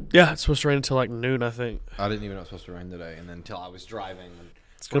you? Yeah, it's supposed to rain until like noon, I think. I didn't even know it was supposed to rain today, and then until I was driving. And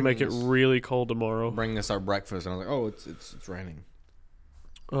It's gonna make it really cold tomorrow. bringing us our breakfast, and I was like, oh, it's raining.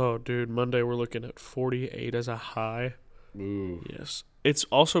 Oh, dude, Monday we're looking at 48 as a high. Ooh. Yes. It's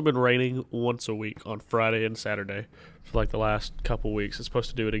also been raining once a week on Friday and Saturday for like the last couple weeks. It's supposed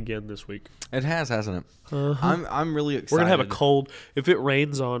to do it again this week. It has, hasn't it? Uh-huh. I'm really excited. We're going to have a cold. If it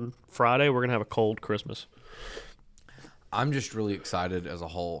rains on Friday, we're going to have a cold Christmas. I'm just really excited as a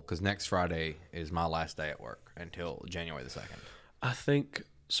whole because next Friday is my last day at work until January the 2nd. I think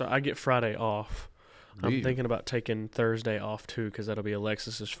so. I get Friday off. I'm you? thinking about taking Thursday off too because that'll be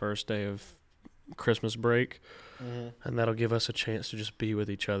Alexis's first day of Christmas break. And that'll give us a chance to just be with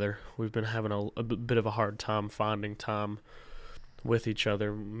each other. We've been having a bit of a hard time finding time with each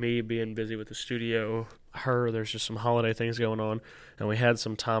other. Me being busy with the studio, her, there's just some holiday things going on. And we had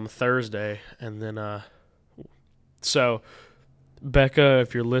some time Thursday. And then, so, Becca,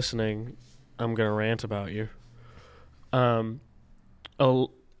 if you're listening, I'm going to rant about you.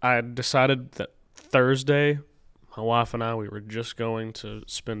 I decided that Thursday, my wife and I, we were just going to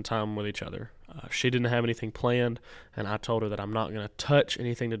spend time with each other. She didn't have anything planned, and I told her that I'm not going to touch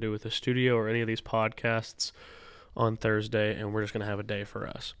anything to do with the studio or any of these podcasts on Thursday, and we're just going to have a day for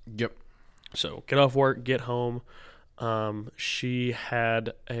us. Yep. So get off work, get home. She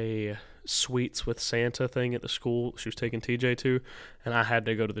had a Sweets with Santa thing at the school she was taking TJ to, and I had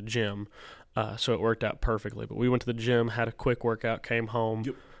to go to the gym. So it worked out perfectly. But we went to the gym, had a quick workout, came home.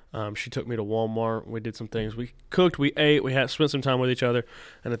 Yep. She took me to Walmart. We did some things. We cooked. We ate. We had spent some time with each other.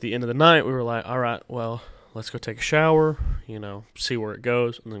 And at the end of the night, we were like, all right, well, let's go take a shower, see where it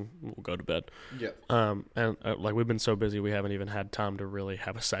goes, and then we'll go to bed. Yep. And like we've been so busy, we haven't even had time to really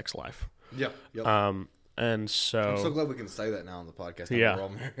have a sex life. Yep. Yep. And so I'm so glad we can say that now on the podcast. Yeah. We're all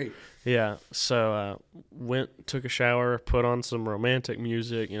married. yeah, so took a shower, put on some romantic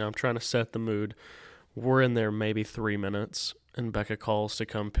music. I'm trying to set the mood. We're in there maybe 3 minutes, and Becca calls to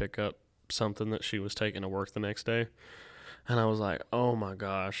come pick up something that she was taking to work the next day. And I was like, oh my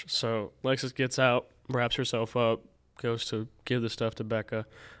gosh. So Lexus gets out, wraps herself up, goes to give the stuff to Becca.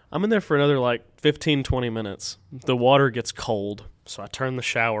 I'm in there for another like 15, 20 minutes. The water gets cold, so I turn the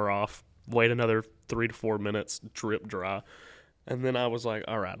shower off, wait another 3 to 4 minutes, drip dry. And then I was like,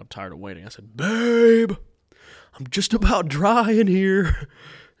 all right, I'm tired of waiting. I said, babe, I'm just about dry in here.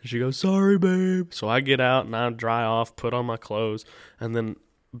 And she goes, sorry, babe. So I get out and I dry off, put on my clothes, and then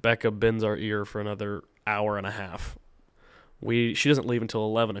Becca bends our ear for another hour and a half. She doesn't leave until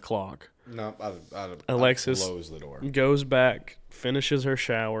 11 o'clock. No, Alexis I close the door. Goes back, finishes her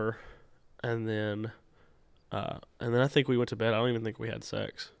shower, and then I think we went to bed. I don't even think we had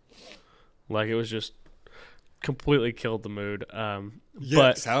sex. Like, it was just completely killed the mood.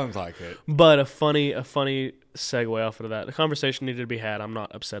 But sounds like it. But a funny segue off of that. The conversation needed to be had. I'm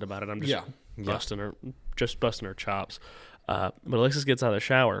not upset about it. I'm just busting her chops. But Alexis gets out of the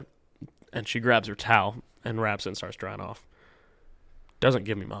shower, and she grabs her towel and wraps it and starts drying off. Doesn't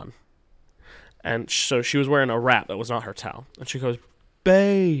give me mine. And so she was wearing a wrap that was not her towel. And she goes,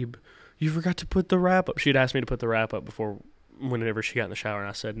 babe, you forgot to put the wrap up. She'd asked me to put the wrap up whenever she got in the shower. And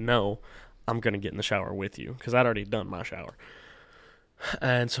I said, no, I'm going to get in the shower with you because I'd already done my shower.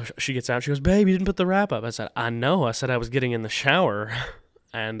 And so she gets out. She goes, babe, you didn't put the wrap up. I said, I know. I said I was getting in the shower.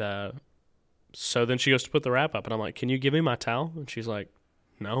 And so then she goes to put the wrap up. And I'm like, can you give me my towel? And she's like,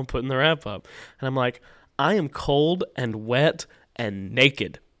 no, I'm putting the wrap up. And I'm like, I am cold and wet and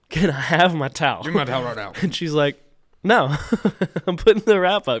naked. Can I have my towel? Give me my towel right now. And she's like, no, I'm putting the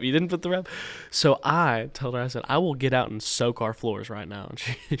wrap up. You didn't put the wrap. So I told her, I said, I will get out and soak our floors right now.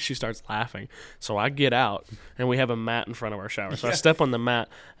 And she starts laughing. So I get out, and we have a mat in front of our shower. So I step on the mat,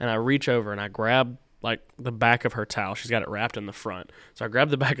 and I reach over, and I grab, like, the back of her towel. She's got it wrapped in the front. So I grab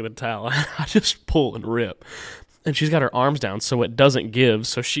the back of the towel, and I just pull and rip. And she's got her arms down so it doesn't give.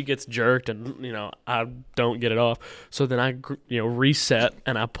 So she gets jerked and, I don't get it off. So then I, reset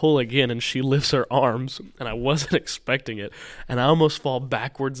and I pull again and she lifts her arms and I wasn't expecting it. And I almost fall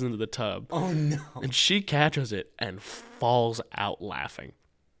backwards into the tub. Oh, no. And she catches it and falls out laughing.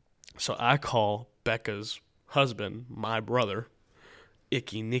 So I call Becca's husband, my brother,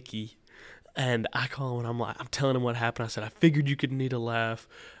 Icky Nicky. And I call him and I'm telling him what happened. I said, I figured you could need a laugh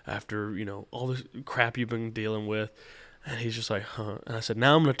after, all this crap you've been dealing with. And he's just like, huh. And I said,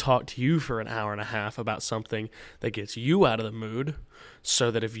 now I'm going to talk to you for an hour and a half about something that gets you out of the mood so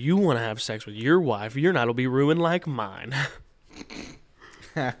that if you want to have sex with your wife, your night will be ruined like mine.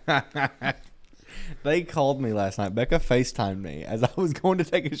 They called me last night. Becca FaceTimed me as I was going to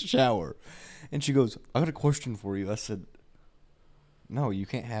take a shower. And she goes, I got a question for you. I said, no, you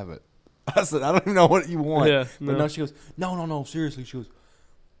can't have it. I said, I don't even know what you want. Yeah, But no, she goes, no, seriously. She goes,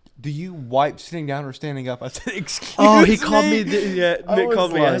 do you wipe sitting down or standing up? I said, excuse me. Oh, he called me. Nick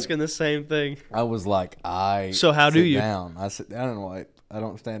called me like- asking the same thing. I was like, So how do sit you? down. I sit down and wipe. I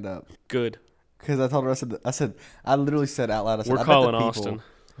don't stand up. Good. Because I told her, I literally said out loud, I said, We're I bet calling the people, Austin.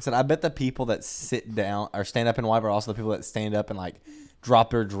 I said, I bet the people that sit down or stand up and wipe are also the people that stand up and like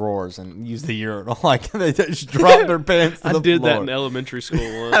drop their drawers and use the urinal. Like they just drop their pants to I the did floor. that in elementary school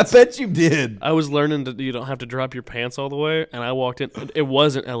I once. bet you did. I was learning that you don't have to drop your pants all the way, and I walked in. It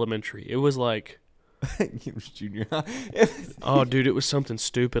wasn't elementary. It was like, It was junior high. oh, dude, it was something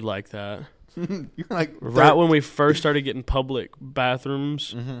stupid like that. You're like Right when we first started getting public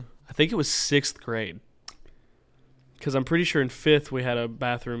bathrooms, Mm-hmm. I think it was 6th grade. Because I'm pretty sure in 5th we had a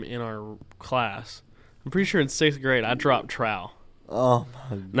bathroom in our class. I'm pretty sure in 6th grade I dropped trowel. Oh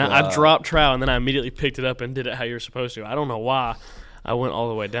my god. Now, I dropped trowel, and then I immediately picked it up and did it how you're supposed to. I don't know why I went all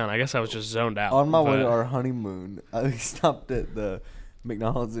the way down. I guess I was just zoned out. On my way to but- our honeymoon, I stopped at the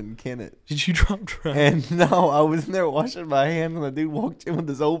McDonald's in Kennett. Did you drop trowel? And no, I was in there washing my hands, and the dude walked in with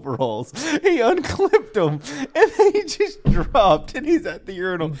his overalls. He unclipped them, and then he just dropped, and he's at the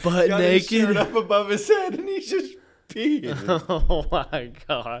urinal, Butt got his naked? shirt up above his head, and he's just peeing. Oh, my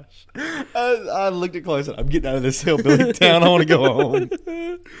gosh. I looked at Chloe and said, I'm getting out of this hillbilly town. I want to go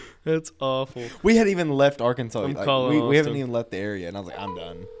home. That's awful. We hadn't even left Arkansas. I'm Like, calling we haven't Austin. even left the area, and I was like, I'm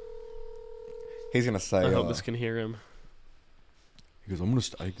done. He's going to say, I hope this can hear him. he goes, I'm going to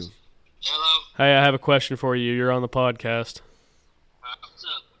stay. He goes, Hello. Hey, I have a question for you. You're on the podcast. What's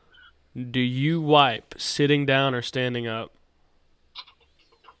up? Do you wipe sitting down or standing up?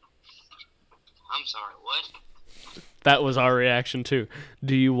 I'm sorry. What? That was our reaction, too.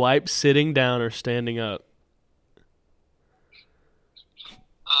 Do you wipe sitting down or standing up?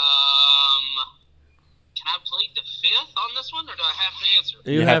 Can I plead the fifth on this one, or do I have to answer?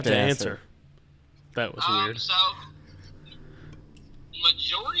 You have to answer. That was weird. So,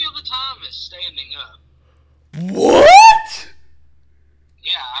 majority of the time is standing up. what?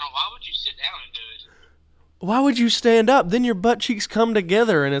 Yeah, I don't. Why would you sit down and do it? Why would you stand up? Then your butt cheeks come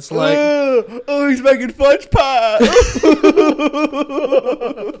together, and it's like, oh, he's making fudge pie. Okay, well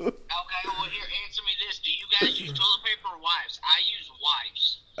here, answer me this: do you guys use toilet paper or wipes? I use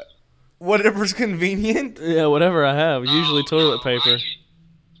wipes. Whatever's convenient. yeah, whatever I have. Usually Oh, toilet no, paper. No.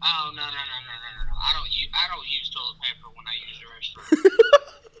 I don't use toilet paper when I use the restroom.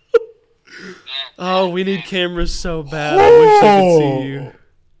 Oh, we need cameras so bad. I wish I could see you.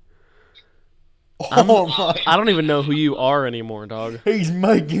 Oh my! I don't even know who you are anymore, dog. He's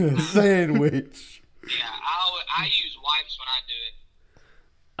making a sandwich. Yeah, I use wipes when I do it.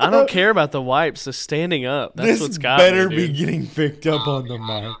 I don't care about the wipes. The standing up. That's This what's got better me, be dude. getting picked up on the mic.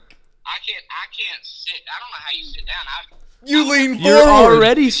 I can't sit. I don't know how you sit down. You lean You're forward.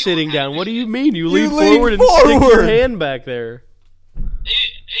 already sitting down. What do you mean? You lean lean forward and stick your forward. hand back there. Ew,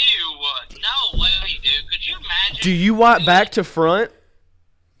 no way, dude. Could you imagine? Do you wipe back to front?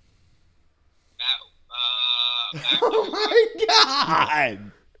 Oh my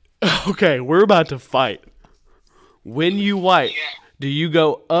god! Okay, we're about to fight. When you wipe, Yeah. do you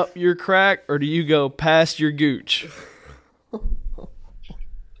go up your crack or do you go past your gooch? Oh,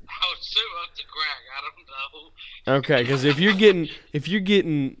 sue up the crack. I don't know. Okay, because if you're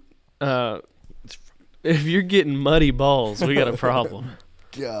getting muddy balls, we got a problem.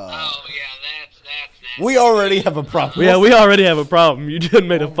 God. Oh yeah, that's nasty. We already have a problem. Yeah, we already have a problem. You just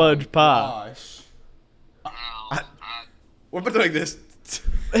made a fudge pie. Gosh. Oh, We're about to make this.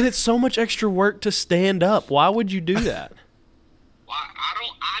 And it's so much extra work to stand up. Why would you do that?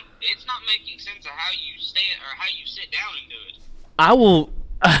 it's not making sense of how you stand or how you sit down and do it. I will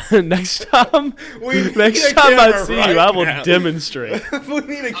next time. We need Next a time I camera see right you, I will now. demonstrate. We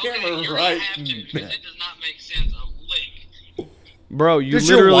need a Okay, camera you're right gonna have to now. because it does not make sense a lick. Bro, you Does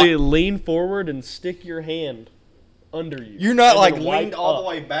your literally lean forward and stick your hand under you. You're not And like then wipe leaned all up. the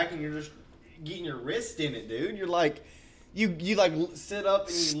way back and you're just getting your wrist in it, dude. You're like, you like sit up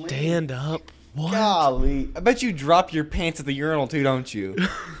and you lean. Stand up. What? Golly, I bet you drop your pants at the urinal too, don't you?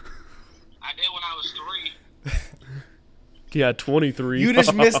 I did when I was 3. Yeah, 23. You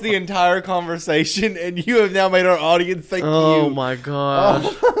just missed the entire conversation, and you have now made our audience think Oh you. my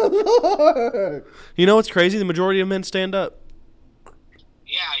gosh. Lord. You know what's crazy? The majority of men stand up.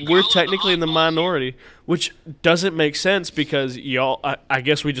 Yeah, We're y'all are technically in the oddballs. minority, which doesn't make sense because y'all. I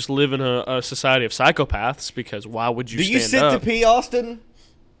guess we just live in a society of psychopaths. Because why would you? Do you stand sit up? to pee, Austin?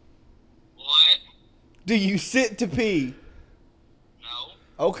 What? Do you sit to pee?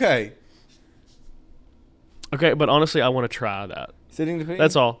 No. Okay. Okay, but honestly, I want to try that. Sitting to pee?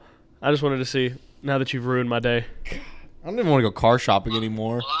 That's all. I just wanted to see. Now that you've ruined my day. I don't even want to go car shopping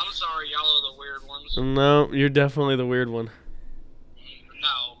anymore. Well, I'm sorry, y'all are the weird ones. No, you're definitely the weird one.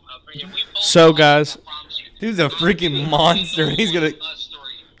 No. We both So, know, guys- I promise you. Dude's a freaking monster. He's gonna. Us 3.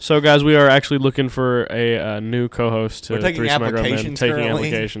 So, guys, we are actually looking for a new co-host to We're taking Three Smart Grown Men, applications taking currently.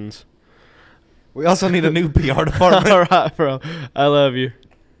 applications. We also need a new PR department. All right, bro. I love you.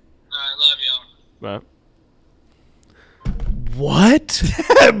 Alright, love y'all. Bye. What?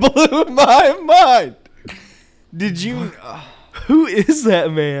 That blew my mind. Did you? Who is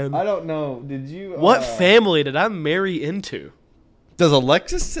that man? I don't know. Did you? What family did I marry into? Does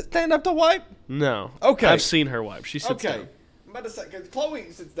Alexis stand up to wipe? No. Okay. I've seen her wipe. She sits Okay. down. I'm about to say because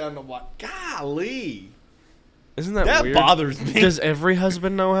Chloe sits down to wipe. Golly, Isn't that, that weird? bothers me. Does every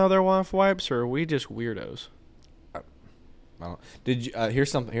husband know how their wife wipes, or are we just weirdos? I don't- Did you?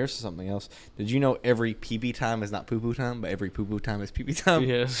 Here's something else. Did you know every pee time is not poo poo time, but every poo poo time is pee pee time?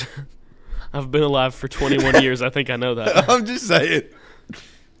 Yes. I've been alive for 21 years. I think I know that. I'm just saying.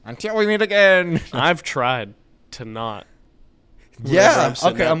 Until we meet again. I've tried to not. whenever Yeah. I'm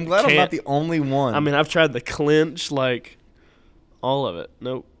sitting Okay. up. I'm glad I'm not Can't- the only one. I mean, I've tried the clinch, like, all of it.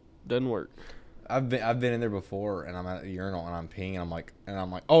 Nope. Doesn't work. I've been in there before, and I'm at a urinal, and I'm peeing, and I'm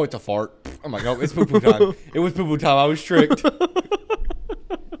like, oh, it's a fart. I'm like, oh, it's poo poo time. It was poo poo time. I was tricked.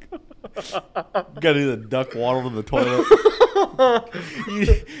 Gotta do the duck waddle to the toilet.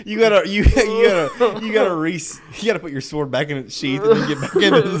 you gotta put your sword back in its sheath and then get back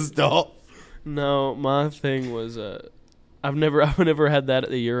into the stall. No, my thing was I've never had that at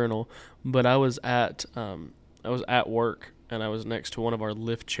the urinal, but I was at work and I was next to one of our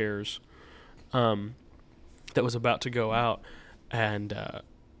lift chairs that was about to go out, and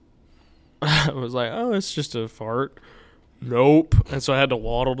I was like, oh, it's just a fart. Nope. And so I had to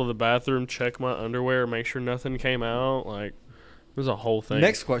waddle to the bathroom, check my underwear, make sure nothing came out. Like, it was a whole thing.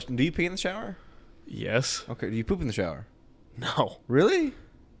 Next question: do you pee in the shower? Yes. Okay. Do you poop in the shower? No. Really?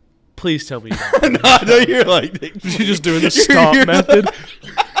 Please tell me you don't. No, I know you're like You're just doing the stop method.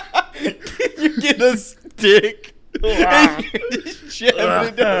 You get a stick. And you just shove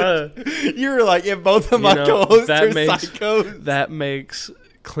it into it. You were like, if both of my co-hosts are psychos. That makes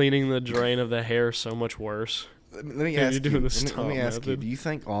cleaning the drain of the hair so much worse. Let me You're ask you. doing the Let stop me ask you. method. Do you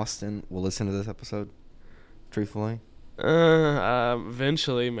think Austin will listen to this episode? Truthfully,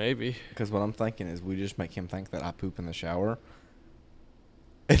 Eventually, maybe. because what I'm thinking is we just make him think that I poop in the shower,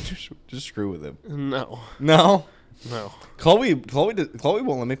 and just screw with him. No. No, No. Chloe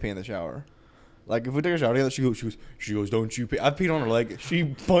won't let me pee in the shower. Like if we take a shower together, she goes, don't you pee? I peed on her leg. She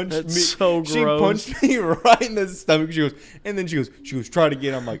punched That's me. so She gross. punched me right in the stomach. She goes, try it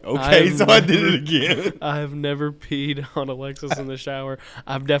again. I'm like, okay, so I did it again. I have never peed on Alexis in the shower.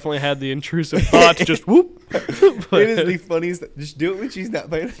 I've definitely had the intrusive thought to just whoop. But It is the funniest. Just do it when she's not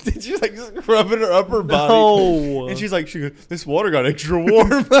paying attention. She's like just rubbing her upper body. No. And she goes, this water got extra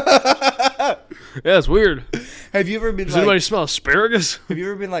warm. Yeah, it's weird. Have you ever been Does like, anybody smell asparagus? have you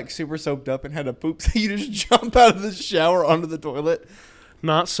ever been like super soaped up and had a poop so you just jump out of the shower onto the toilet?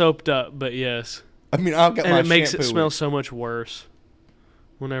 Not soaped up, but yes. I mean, I've got And my it makes it shampoo smell with- so much worse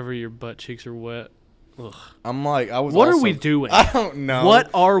whenever your butt cheeks are wet. Ugh. I'm like, I was. What are also- we doing? I don't know. What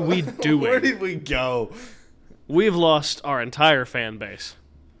are we Where doing? did we go? We've lost our entire fan base.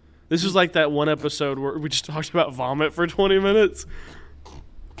 This is like that one episode where we just talked about vomit for 20 minutes.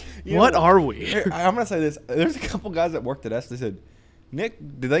 You What know, are we? Here, I'm gonna say this. There's a couple guys that worked at us. They said, Nick,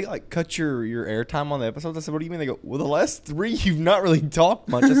 did they like cut your airtime on the episodes? I said, what do you mean? They go, well, the last 3 you've not really talked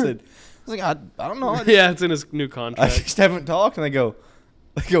much. I said, I was like, I don't know. Yeah, it's in his new I contract. just haven't talked. And they go,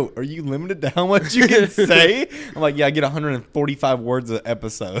 are you limited to how much you can say? I'm like, yeah, I get 145 words an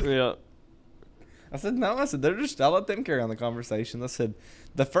episode. Yeah. I said, no. I said, I let them carry on the conversation. I said,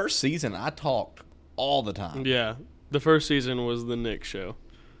 the first season, I talked all the time. Yeah. The first season was the Nick show.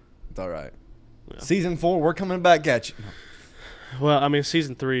 It's all right. Yeah. Season 4, we're coming back at you. Well, I mean,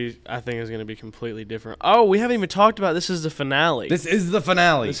 season 3, I think, is going to be completely different. Oh, we haven't even talked about this is the finale. This is the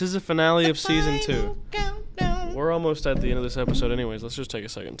finale. This is the finale of season 2. We're almost at the end of this episode anyways. Let's just take a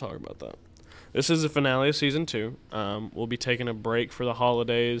second and talk about that. This is the finale of season 2. We'll be taking a break for the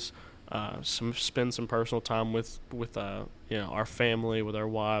holidays. Spend some personal time with our family, with our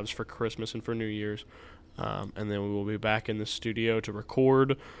wives for Christmas and for New Year's. And then we will be back in the studio to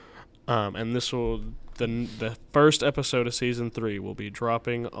record. And this will the first episode of season 3 will be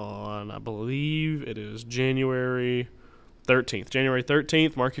dropping on, I believe it is January 13th. January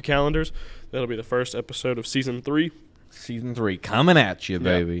 13th. Mark your calendars. That'll be the first episode of season 3. Season 3 coming at you,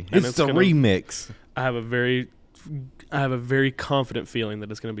 baby. And It's the remix. I have a very confident feeling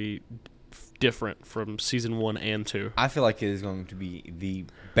that it's going to be different from season 1 and 2. I feel like it is going to be the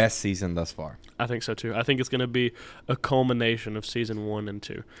best season thus far. I think so too. I think it's going to be a culmination of season 1 and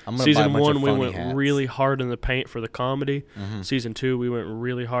 2. I'm gonna buy a Season bunch 1 of we funny went hats. really hard in the paint for the comedy. Mhm. Season 2 we went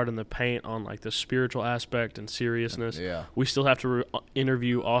really hard in the paint on like the spiritual aspect and seriousness. Yeah. We still have to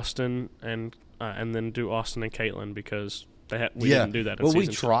interview Austin and then do Austin and Caitlin because we didn't do that in well, we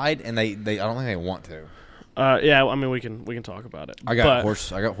season 2. tried, and they I don't think they want to. Yeah, I mean we can talk about it. I got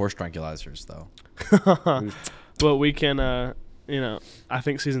horse tranquilizers though. But we can, I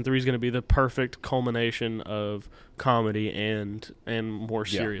think season 3 is going to be the perfect culmination of comedy and more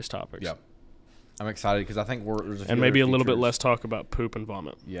serious topics. Yep. I'm excited because I think there's a few And maybe a other little bit features. less talk about poop and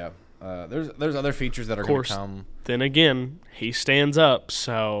vomit. Yeah. There's other features that are Of going course, to come. then again, he stands up,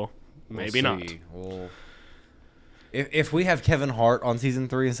 so maybe We'll not. see. If we have Kevin Hart on season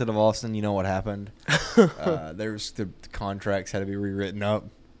 3 instead of Austin, you know what happened. There's the contracts had to be rewritten up.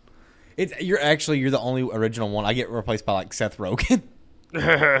 You're the only original one. I get replaced by like Seth Rogen. I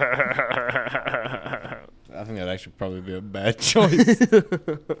think that'd actually probably be a bad choice.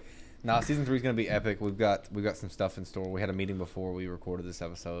 Season 3 is gonna be epic. We've got some stuff in store. We had a meeting before we recorded this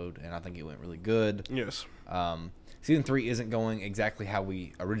episode, and I think it went really good. Yes. Season 3 isn't going exactly how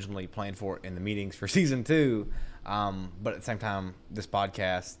we originally planned for it in the meetings for season 2, but at the same time, this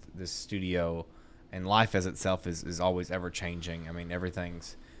podcast, this studio, and life as itself is always ever changing. I mean,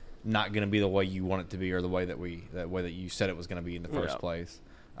 everything's not going to be the way you want it to be, or the way that you said it was going to be in the first place.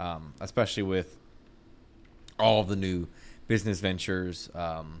 Especially with all of the new business ventures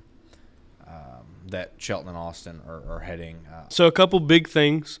that Shelton and Austin are heading. So a couple big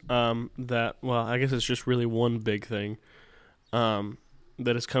things I guess it's just really one big thing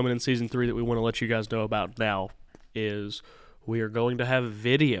that is coming in season 3 that we want to let you guys know about now is we are going to have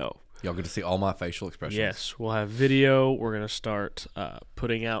video. Y'all get to see all my facial expressions. Yes, we'll have video. We're going to start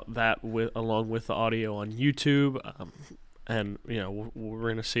putting out that along with the audio on YouTube. And, we're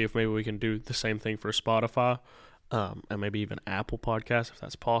going to see if maybe we can do the same thing for Spotify and maybe even Apple Podcasts if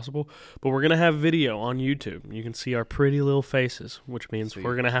that's possible. But we're going to have video on YouTube. You can see our pretty little faces, which means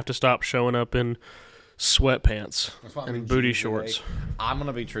we're going to have to stop showing up in sweatpants and booty shorts. I'm going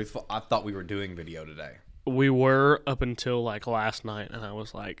to be truthful. I thought we were doing video today. We were up until like last night, and I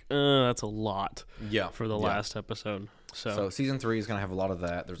was like, that's a lot for the last episode. So season 3 is going to have a lot of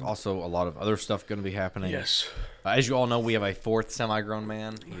that. There's also a lot of other stuff going to be happening. Yes. As you all know, we have a 4th semi-grown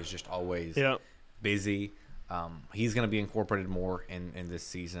man. He is just always busy. He's going to be incorporated more in this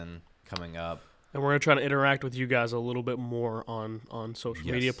season coming up. And we're going to try to interact with you guys a little bit more on social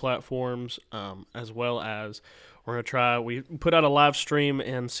media platforms, as well as we're going to try. We put out a live stream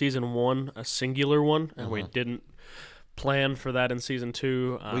in season 1, a singular one, and we didn't plan for that in season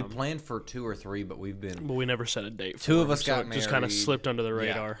 2. We planned for 2 or 3, but we never set a date for 2 of them, us got it married. just kind of slipped under the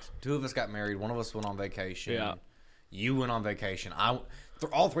radar. 2 of us got married. One of us went on vacation. Yeah. You went on vacation. All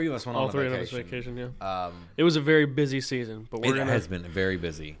 3 of us went on vacation. All 3 of us vacation, yeah. It was a very busy season, but it has been very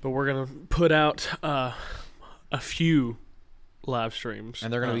busy. But we're going to put out a few live streams,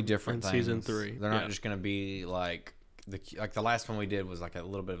 and they're going to be different in things. season 3. They're not just going to be like the last one we did was like a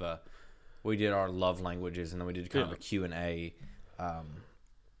little bit of we did our love languages, and then we did kind of a Q&A.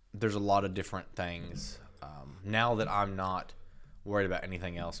 There's a lot of different things. Now that I'm not worried about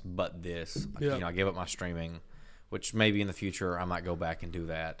anything else but this, I gave up my streaming, which maybe in the future I might go back and do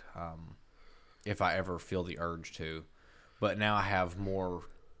that if I ever feel the urge to. But now I have more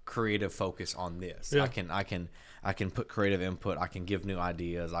creative focus on this. Yeah. I can put creative input. I can give new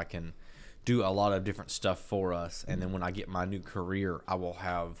ideas. I can do a lot of different stuff for us. And then when I get my new career, I will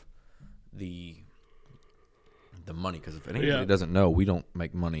have the money. Because if anybody doesn't know, we don't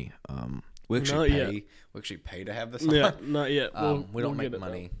make money. We actually Not pay. yet. We actually pay to have this. Yeah, on. not yet. We don't make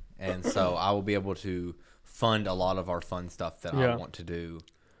money, and so I will be able to fund a lot of our fun stuff that I want to do,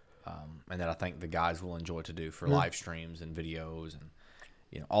 and that I think the guys will enjoy to do for live streams and videos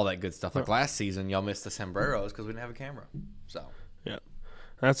and all that good stuff. Like last season, y'all missed the sombreros because we didn't have a camera. So yeah,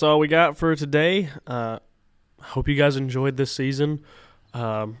 that's all we got for today. Hope you guys enjoyed this season.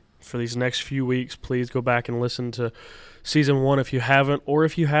 For these next few weeks, please go back and listen to Season 1 if you haven't, or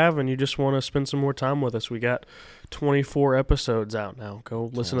if you have and you just want to spend some more time with us. We got 24 episodes out now.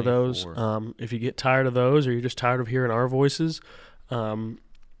 Go listen to those. If you get tired of those or you're just tired of hearing our voices, the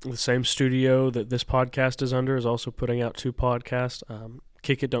same studio that this podcast is under is also putting out 2 podcasts,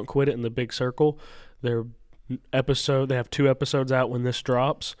 Kick It, Don't Quit It and The Big Circle. They have 2 episodes out when this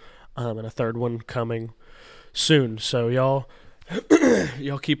drops, and a 3rd one coming soon. So y'all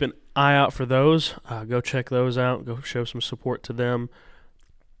keep an eye out for those. Go check those out. Go show some support to them.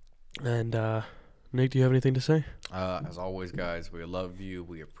 And Nick, do you have anything to say? As always, guys, we love you.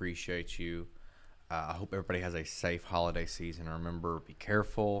 We appreciate you. I hope everybody has a safe holiday season. Remember, be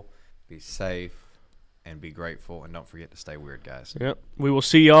careful, be safe, and be grateful. And don't forget to stay weird, guys. Yep. We will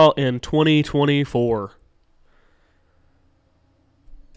see y'all in 2024.